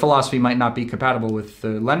their philosophy might not be compatible with the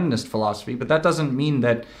Leninist philosophy, but that doesn't mean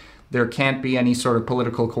that there can't be any sort of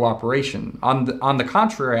political cooperation. On the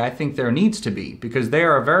contrary, I think there needs to be, because they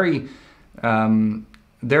are a very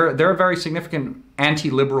they're a very significant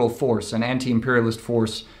anti-liberal force, an anti-imperialist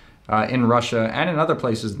force in Russia and in other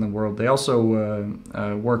places in the world. They also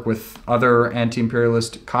work with other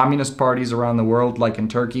anti-imperialist communist parties around the world, like in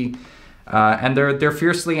Turkey, and they're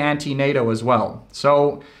fiercely anti-NATO as well.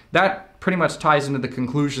 So that pretty much ties into the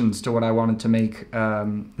conclusions to what I wanted to make,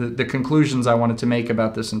 the conclusions I wanted to make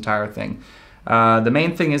about this entire thing. The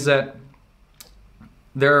main thing is that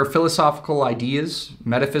there are philosophical ideas,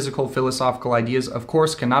 metaphysical philosophical ideas, of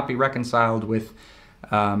course, cannot be reconciled with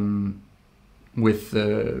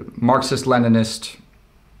Marxist-Leninist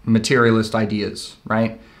materialist ideas,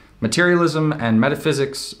 right? Materialism and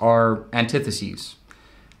metaphysics are antitheses.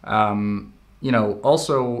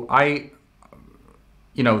 Also,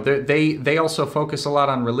 they also focus a lot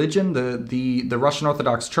on religion. The Russian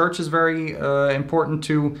Orthodox Church is very important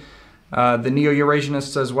to the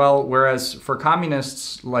neo-Eurasianists as well. Whereas for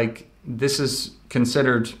communists, like, this is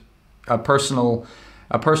considered it's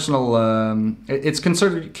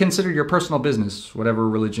considered your personal business, whatever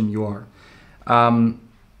religion you are. And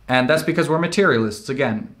that's because we're materialists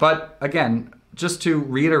again. But again, just to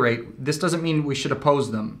reiterate, this doesn't mean we should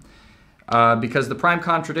oppose them. Because the prime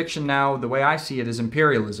contradiction now, the way I see it, is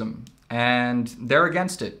imperialism, and they're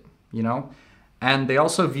against it, you know, and they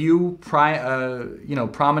also view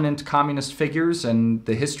prominent communist figures and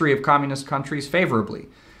the history of communist countries favorably.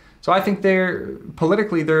 So I think they're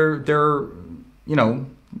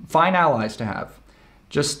fine allies to have.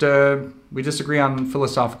 Just we disagree on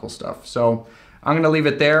philosophical stuff. So I'm going to leave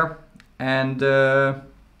it there, and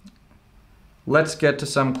let's get to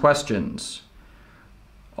some questions.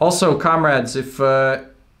 Also, comrades, if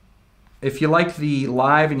you like the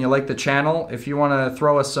live and you like the channel, if you want to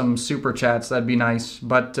throw us some super chats, that'd be nice.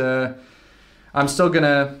 But I'm still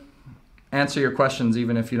gonna answer your questions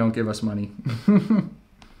even if you don't give us money.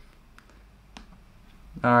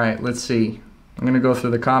 All right, let's see. I'm going to go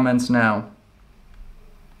through the comments now.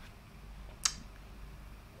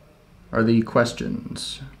 Are the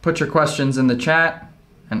questions? Put your questions in the chat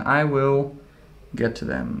and I will get to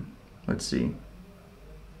them. Let's see.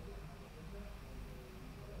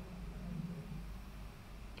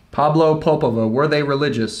 Pablo Popova, were they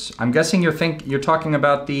religious? I'm guessing you're talking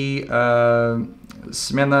about the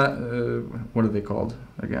Smena, what are they called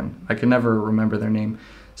again? I can never remember their name.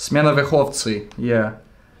 Smena Vychovtsi, yeah.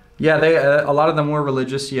 Yeah, they a lot of them were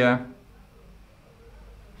religious, yeah.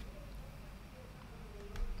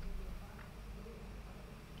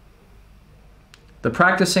 The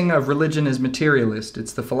practicing of religion is materialist.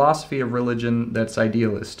 It's the philosophy of religion that's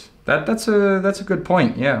idealist. That's a good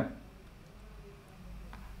point, yeah.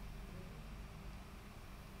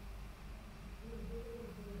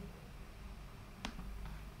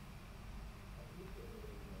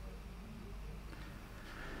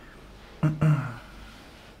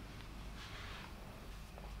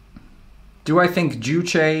 Do I think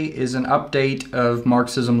Juche is an update of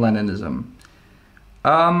Marxism-Leninism?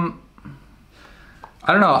 I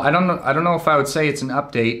don't know. I don't know if I would say it's an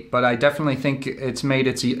update, but I definitely think it's made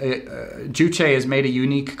Juche has made a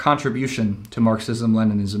unique contribution to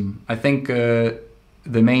Marxism-Leninism. I think the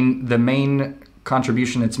main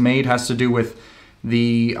contribution it's made has to do with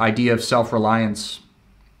the idea of self-reliance.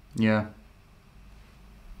 Yeah.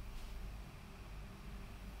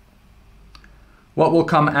 What will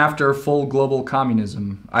come after full global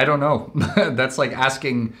communism? I don't know. That's like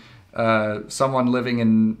asking someone living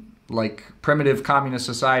in like primitive communist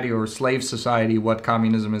society or slave society what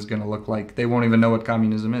communism is going to look like. They won't even know what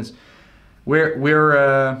communism is.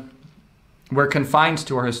 We're confined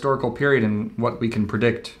to our historical period and what we can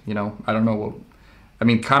predict. You know, I don't know. I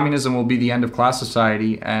mean, communism will be the end of class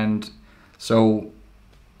society, and so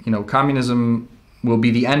you know, communism will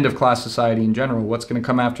be the end of class society in general. What's going to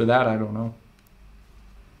come after that? I don't know.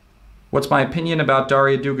 What's my opinion about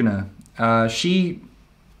Daria Dugina? She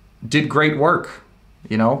did great work,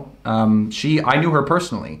 you know. I knew her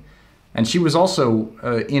personally, and she was also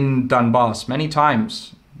in Donbass many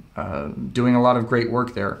times, doing a lot of great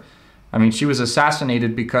work there. I mean, she was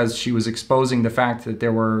assassinated because she was exposing the fact that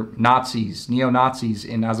there were Nazis, neo-Nazis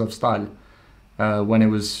in Azovstal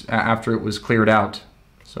when after it was cleared out.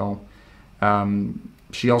 So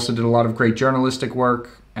she also did a lot of great journalistic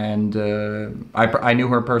work. And I knew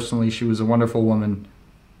her personally. She was a wonderful woman.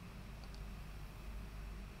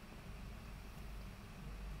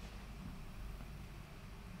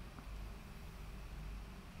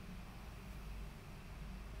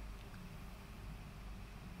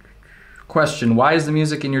 Question: why is the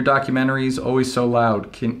music in your documentaries always so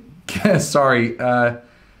loud? Sorry, I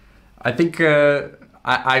think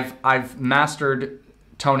I've mastered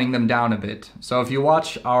toning them down a bit. So if you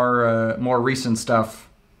watch our more recent stuff,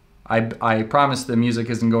 I promise the music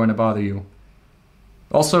isn't going to bother you.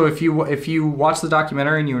 Also, if you watch the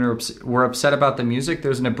documentary and you were upset about the music,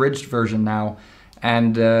 there's an abridged version now,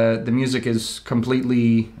 and the music is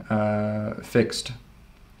completely fixed.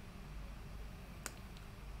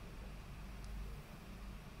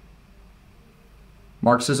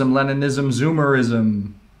 Marxism, Leninism,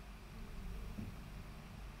 Zoomerism.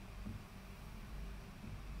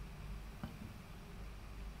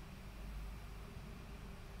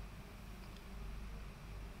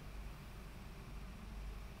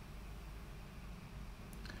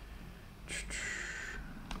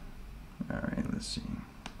 All right, let's see.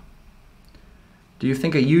 Do you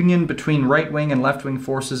think a union between right-wing and left-wing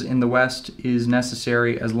forces in the West is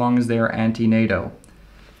necessary as long as they are anti-NATO?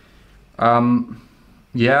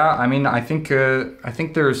 Yeah, I mean, I think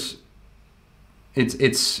there's,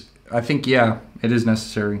 I think, yeah, it is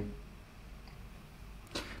necessary.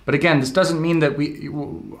 But again, this doesn't mean that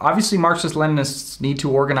obviously Marxist-Leninists need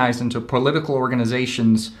to organize into political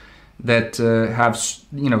organizations that have,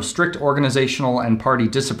 you know, strict organizational and party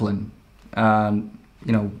discipline.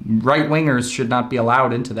 You know, right-wingers should not be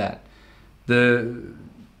allowed into that.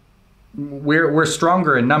 We're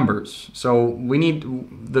stronger in numbers, so we need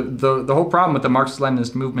the whole problem with the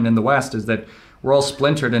Marxist-Leninist movement in the West is that we're all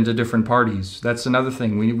splintered into different parties. That's another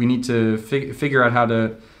thing. We need to figure out how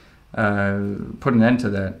to put an end to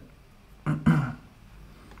that. Can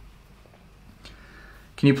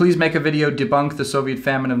you please make a video debunk the Soviet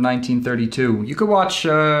famine of 1932? You could watch.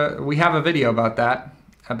 We have a video about that.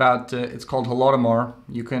 It's called Holodomor.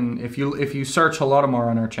 You can if you search Holodomor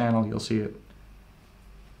on our channel, you'll see it.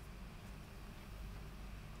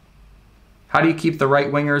 How do you keep the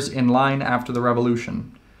right-wingers in line after the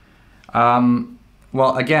revolution?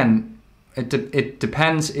 Well, again, it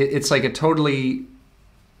depends. It's like a totally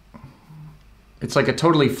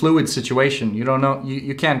fluid situation. You don't know.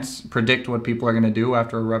 You can't predict what people are going to do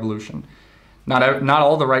after a revolution. Not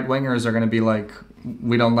all the right wingers are going to be like,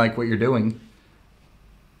 we don't like what you're doing.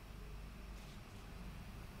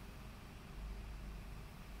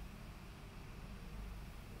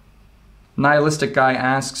 Nihilistic guy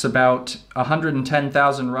asks about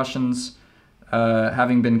 110,000 Russians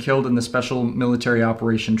having been killed in the special military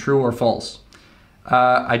operation. True or false?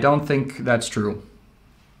 I don't think that's true.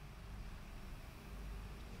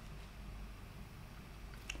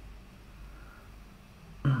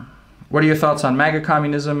 What are your thoughts on MAGA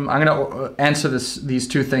communism? I'm going to answer these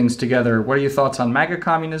two things together. What are your thoughts on MAGA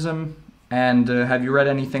communism? And have you read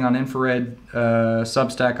anything on Infrared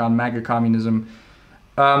Substack on MAGA communism?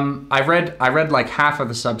 I read like half of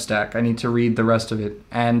the Substack. I need to read the rest of it.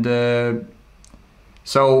 And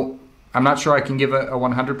so I'm not sure I can give a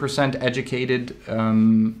 100% educated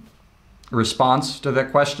response to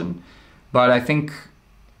that question. But I think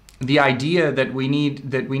the idea that we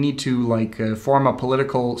need to like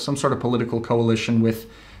form some sort of political coalition with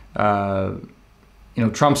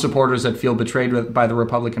Trump supporters that feel betrayed by the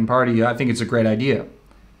Republican Party, I think it's a great idea.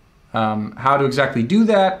 How to exactly do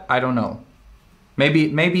that, I don't know.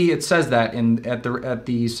 Maybe it says that at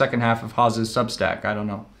the second half of Haas's Substack. I don't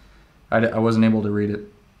know. I wasn't able to read it.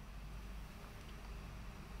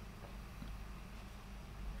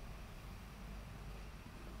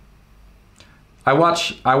 I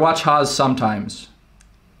watch Haas sometimes.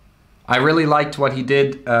 I really liked what he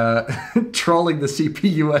did trolling the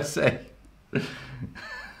CPUSA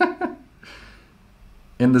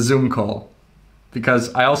in the Zoom call,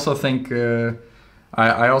 because I also think the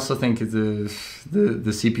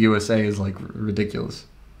CPUSA is like ridiculous.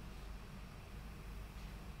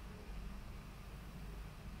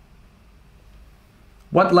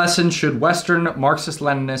 What lesson should Western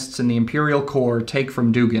Marxist-Leninists in the imperial core take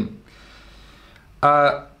from Dugin?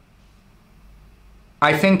 I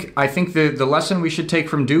think the lesson we should take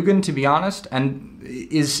from Dugin, to be honest, and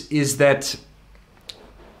is that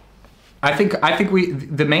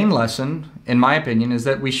the main lesson, in my opinion, is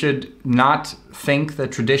that we should not think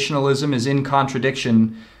that traditionalism is in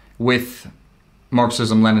contradiction with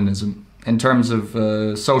Marxism-Leninism in terms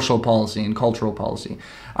of social policy and cultural policy.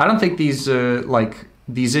 I don't think these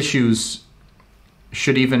issues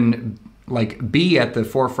should even be at the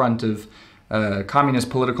forefront of communist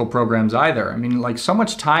political programs either. I mean, like, so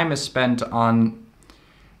much time is spent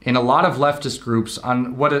in a lot of leftist groups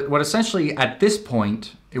on what essentially at this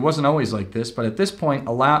point, it wasn't always like this, but at this point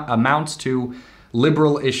amounts to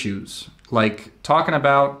liberal issues, like talking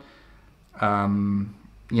about,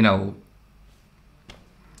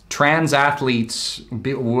 trans athletes,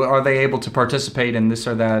 are they able to participate in this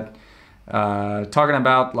or that? Talking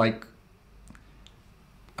about, like,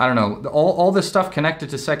 I don't know, all this stuff connected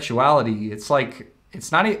to sexuality. It's like,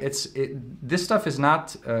 this stuff is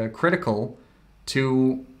not critical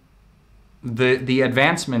to the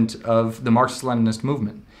advancement of the Marxist-Leninist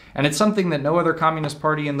movement, and it's something that no other communist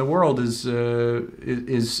party in the world is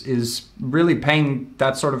really paying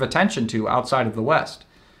that sort of attention to outside of the West.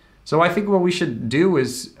 So I think what we should do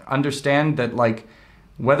is understand that, like,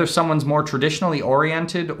 whether someone's more traditionally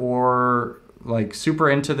oriented or like super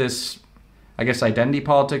into this, I guess, identity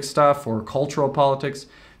politics stuff or cultural politics,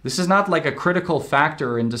 this is not like a critical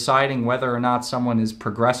factor in deciding whether or not someone is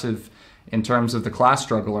progressive in terms of the class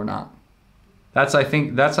struggle or not. That's I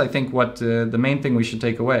think what the main thing we should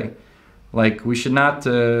take away. Like, we should not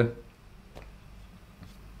denounce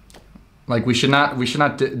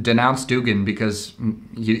Dugin because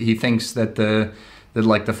he thinks that the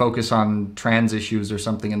focus on trans issues or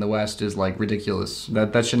something in the West is like ridiculous.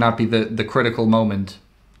 That should not be the critical moment.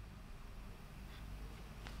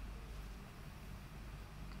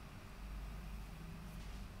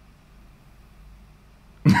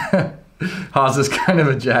 Haas is kind of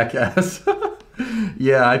a jackass.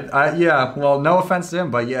 Yeah, yeah. Well, no offense to him,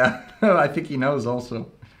 but yeah, I think he knows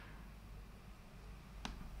also.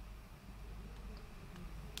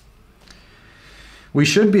 We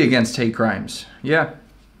should be against hate crimes. Yeah.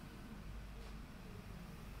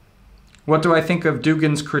 What do I think of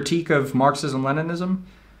Dugin's critique of Marxism-Leninism?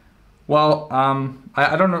 Well,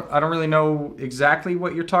 I don't know. I don't really know exactly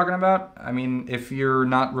what you're talking about. I mean, if you're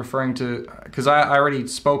not referring to, because I already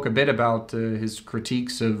spoke a bit about his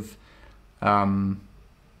critiques of,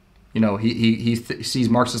 he sees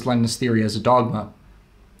Marxist-Leninist theory as a dogma.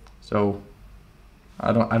 So,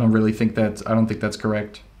 I don't really think that. I don't think that's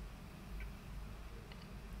correct.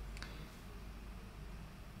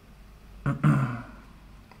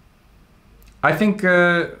 I think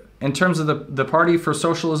in terms of the Party for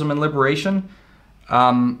Socialism and Liberation,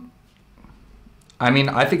 I mean,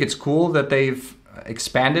 I think it's cool that they've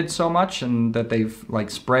expanded so much and that they've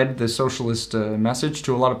like spread the socialist message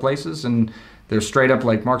to a lot of places, and they're straight up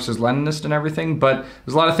like Marxist-Leninist and everything. But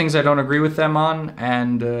there's a lot of things I don't agree with them on,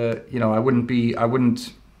 and you know, I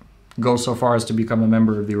wouldn't go so far as to become a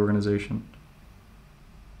member of the organization.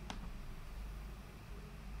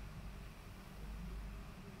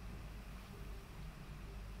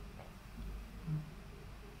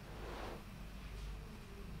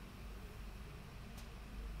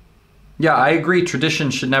 Yeah, I agree.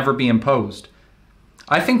 Tradition should never be imposed.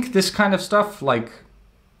 I think this kind of stuff like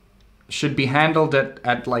should be handled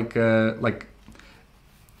at like I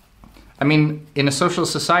mean, in a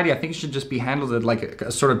socialist society, I think it should just be handled at like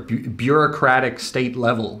a sort of bureaucratic state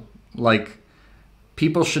level. Like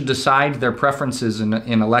people should decide their preferences in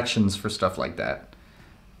elections for stuff like that.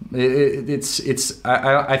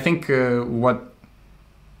 I think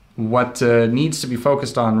what needs to be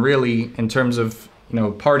focused on really in terms of, you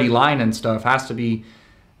know, party line and stuff has to be,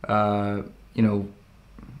 you know,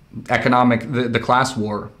 the class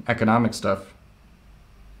war, economic stuff.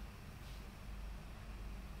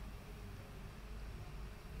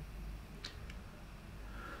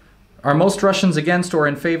 Are most Russians against or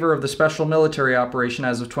in favor of the special military operation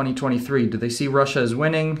as of 2023? Do they see Russia as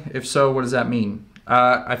winning? If so, what does that mean?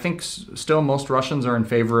 I think still most Russians are in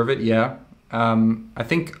favor of it, yeah. I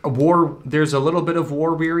think there's a little bit of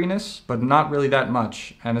war weariness, but not really that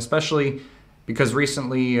much. And especially because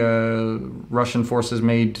recently Russian forces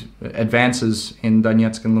made advances in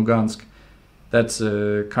Donetsk and Lugansk. That's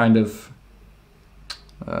kind of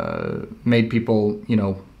made people, you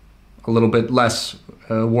know, a little bit less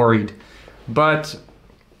worried. But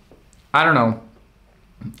I don't know.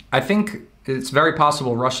 I think it's very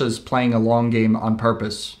possible Russia's playing a long game on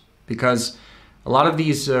purpose, because a lot of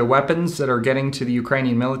these weapons that are getting to the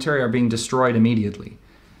Ukrainian military are being destroyed immediately.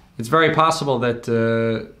 It's very possible that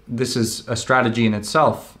this is a strategy in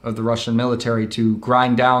itself of the Russian military to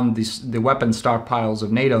grind down the weapon stockpiles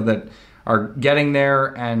of NATO that are getting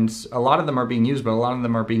there, and a lot of them are being used, but a lot of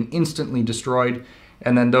them are being instantly destroyed,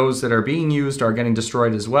 and then those that are being used are getting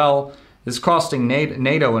destroyed as well. It's costing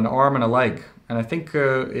NATO an arm and a leg, and I think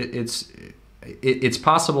it's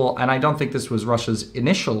possible, and I don't think this was Russia's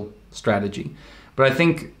initial strategy, but I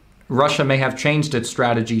think Russia may have changed its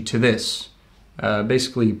strategy to this,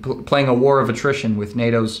 basically playing a war of attrition with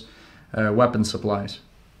NATO's weapon supplies.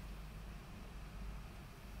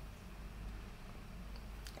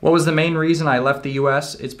 What was the main reason I left the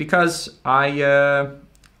US? It's because I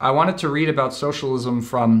wanted to read about socialism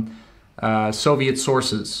from Soviet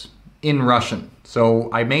sources in Russian. So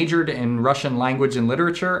I majored in Russian language and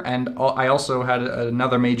literature, and I also had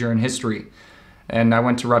another major in history. And I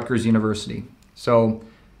went to Rutgers University. So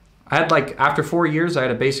I had like, after 4 years, I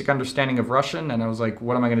had a basic understanding of Russian, and I was like,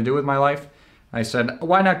 what am I going to do with my life? I said,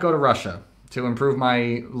 why not go to Russia to improve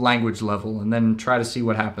my language level and then try to see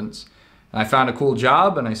what happens? And I found a cool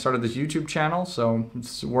job, and I started this YouTube channel, so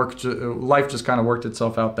life just kind of worked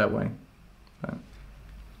itself out that way.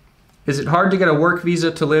 Is it hard to get a work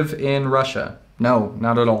visa to live in Russia? No,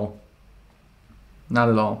 not at all. Not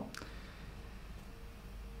at all.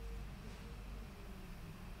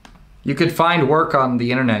 You could find work on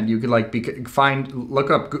the internet. You could like look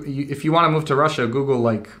up, if you want to move to Russia, Google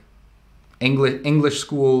like English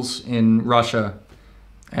schools in Russia,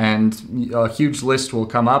 and a huge list will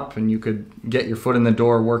come up, and you could get your foot in the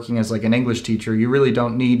door working as like an English teacher. You really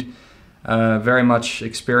don't need very much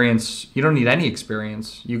experience. You don't need any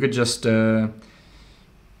experience. You could just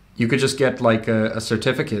get like a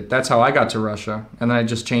certificate. That's how I got to Russia, and then I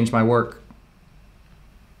just changed my work.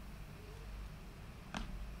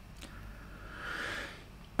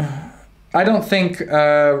 I don't think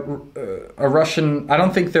I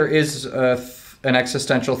don't think there is an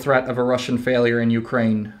existential threat of a Russian failure in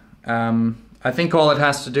Ukraine. I think all it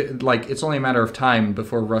has to do, like, it's only a matter of time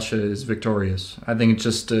before Russia is victorious. I think it's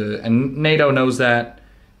just, and NATO knows that.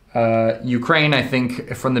 Ukraine, I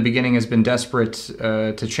think, from the beginning has been desperate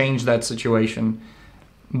to change that situation.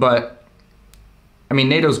 But, I mean,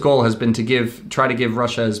 NATO's goal has been to try to give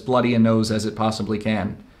Russia as bloody a nose as it possibly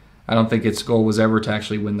can. I don't think its goal was ever to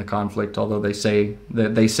actually win the conflict, although they say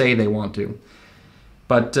they want to.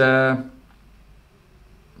 But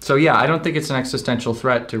so yeah, I don't think it's an existential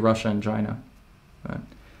threat to Russia and China.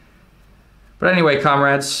 But anyway,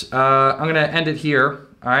 comrades, I'm going to end it here.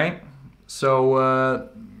 All right. So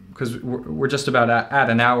because we're just about at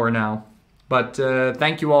an hour now. But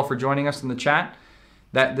thank you all for joining us in the chat.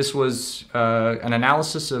 This was an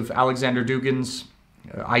analysis of Alexander Dugin's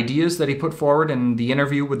ideas that he put forward in the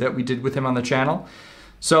interview that we did with him on the channel.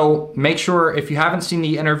 So make sure, if you haven't seen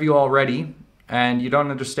the interview already and you don't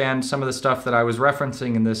understand some of the stuff that I was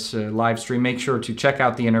referencing in this live stream, make sure to check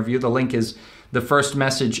out the interview. The link is the first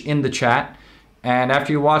message in the chat. And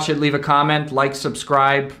after you watch it, leave a comment, like,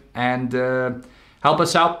 subscribe, and help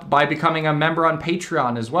us out by becoming a member on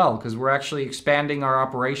Patreon as well, because we're actually expanding our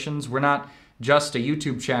operations. We're not just a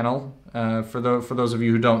YouTube channel, for those of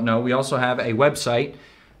you who don't know. We also have a website,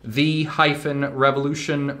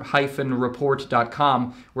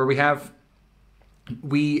 TheRevolutionReport.com, where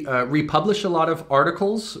we republish a lot of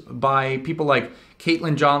articles by people like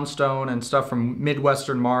Caitlin Johnstone and stuff from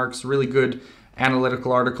Midwestern Marx, really good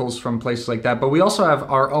analytical articles from places like that. But we also have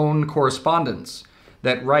our own correspondents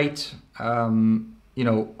that write, that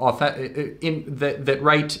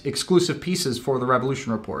write exclusive pieces for the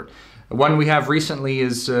Revolution Report. One we have recently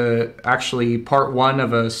is actually part one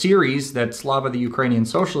of a series that Slava, the Ukrainian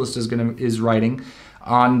socialist, is writing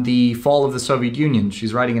on the fall of the Soviet Union.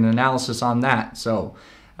 She's writing an analysis on that. So,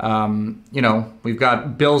 we've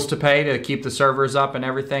got bills to pay to keep the servers up and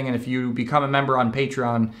everything. And if you become a member on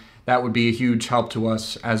Patreon, that would be a huge help to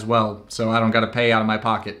us as well. So I don't got to pay out of my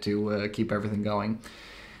pocket to keep everything going.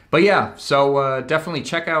 But yeah, so definitely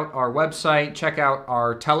check out our website, check out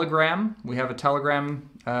our Telegram. We have a Telegram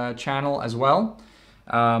channel as well.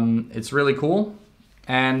 It's really cool.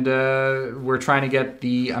 And we're trying to get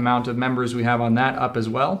the amount of members we have on that up as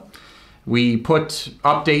well. We put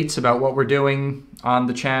updates about what we're doing on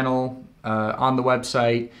the channel, on the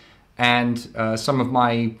website, and some of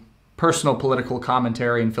my personal political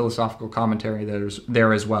commentary and philosophical commentary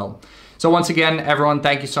there as well. So once again, everyone,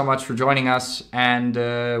 thank you so much for joining us, and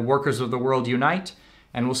workers of the world unite,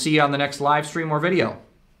 and we'll see you on the next live stream or video.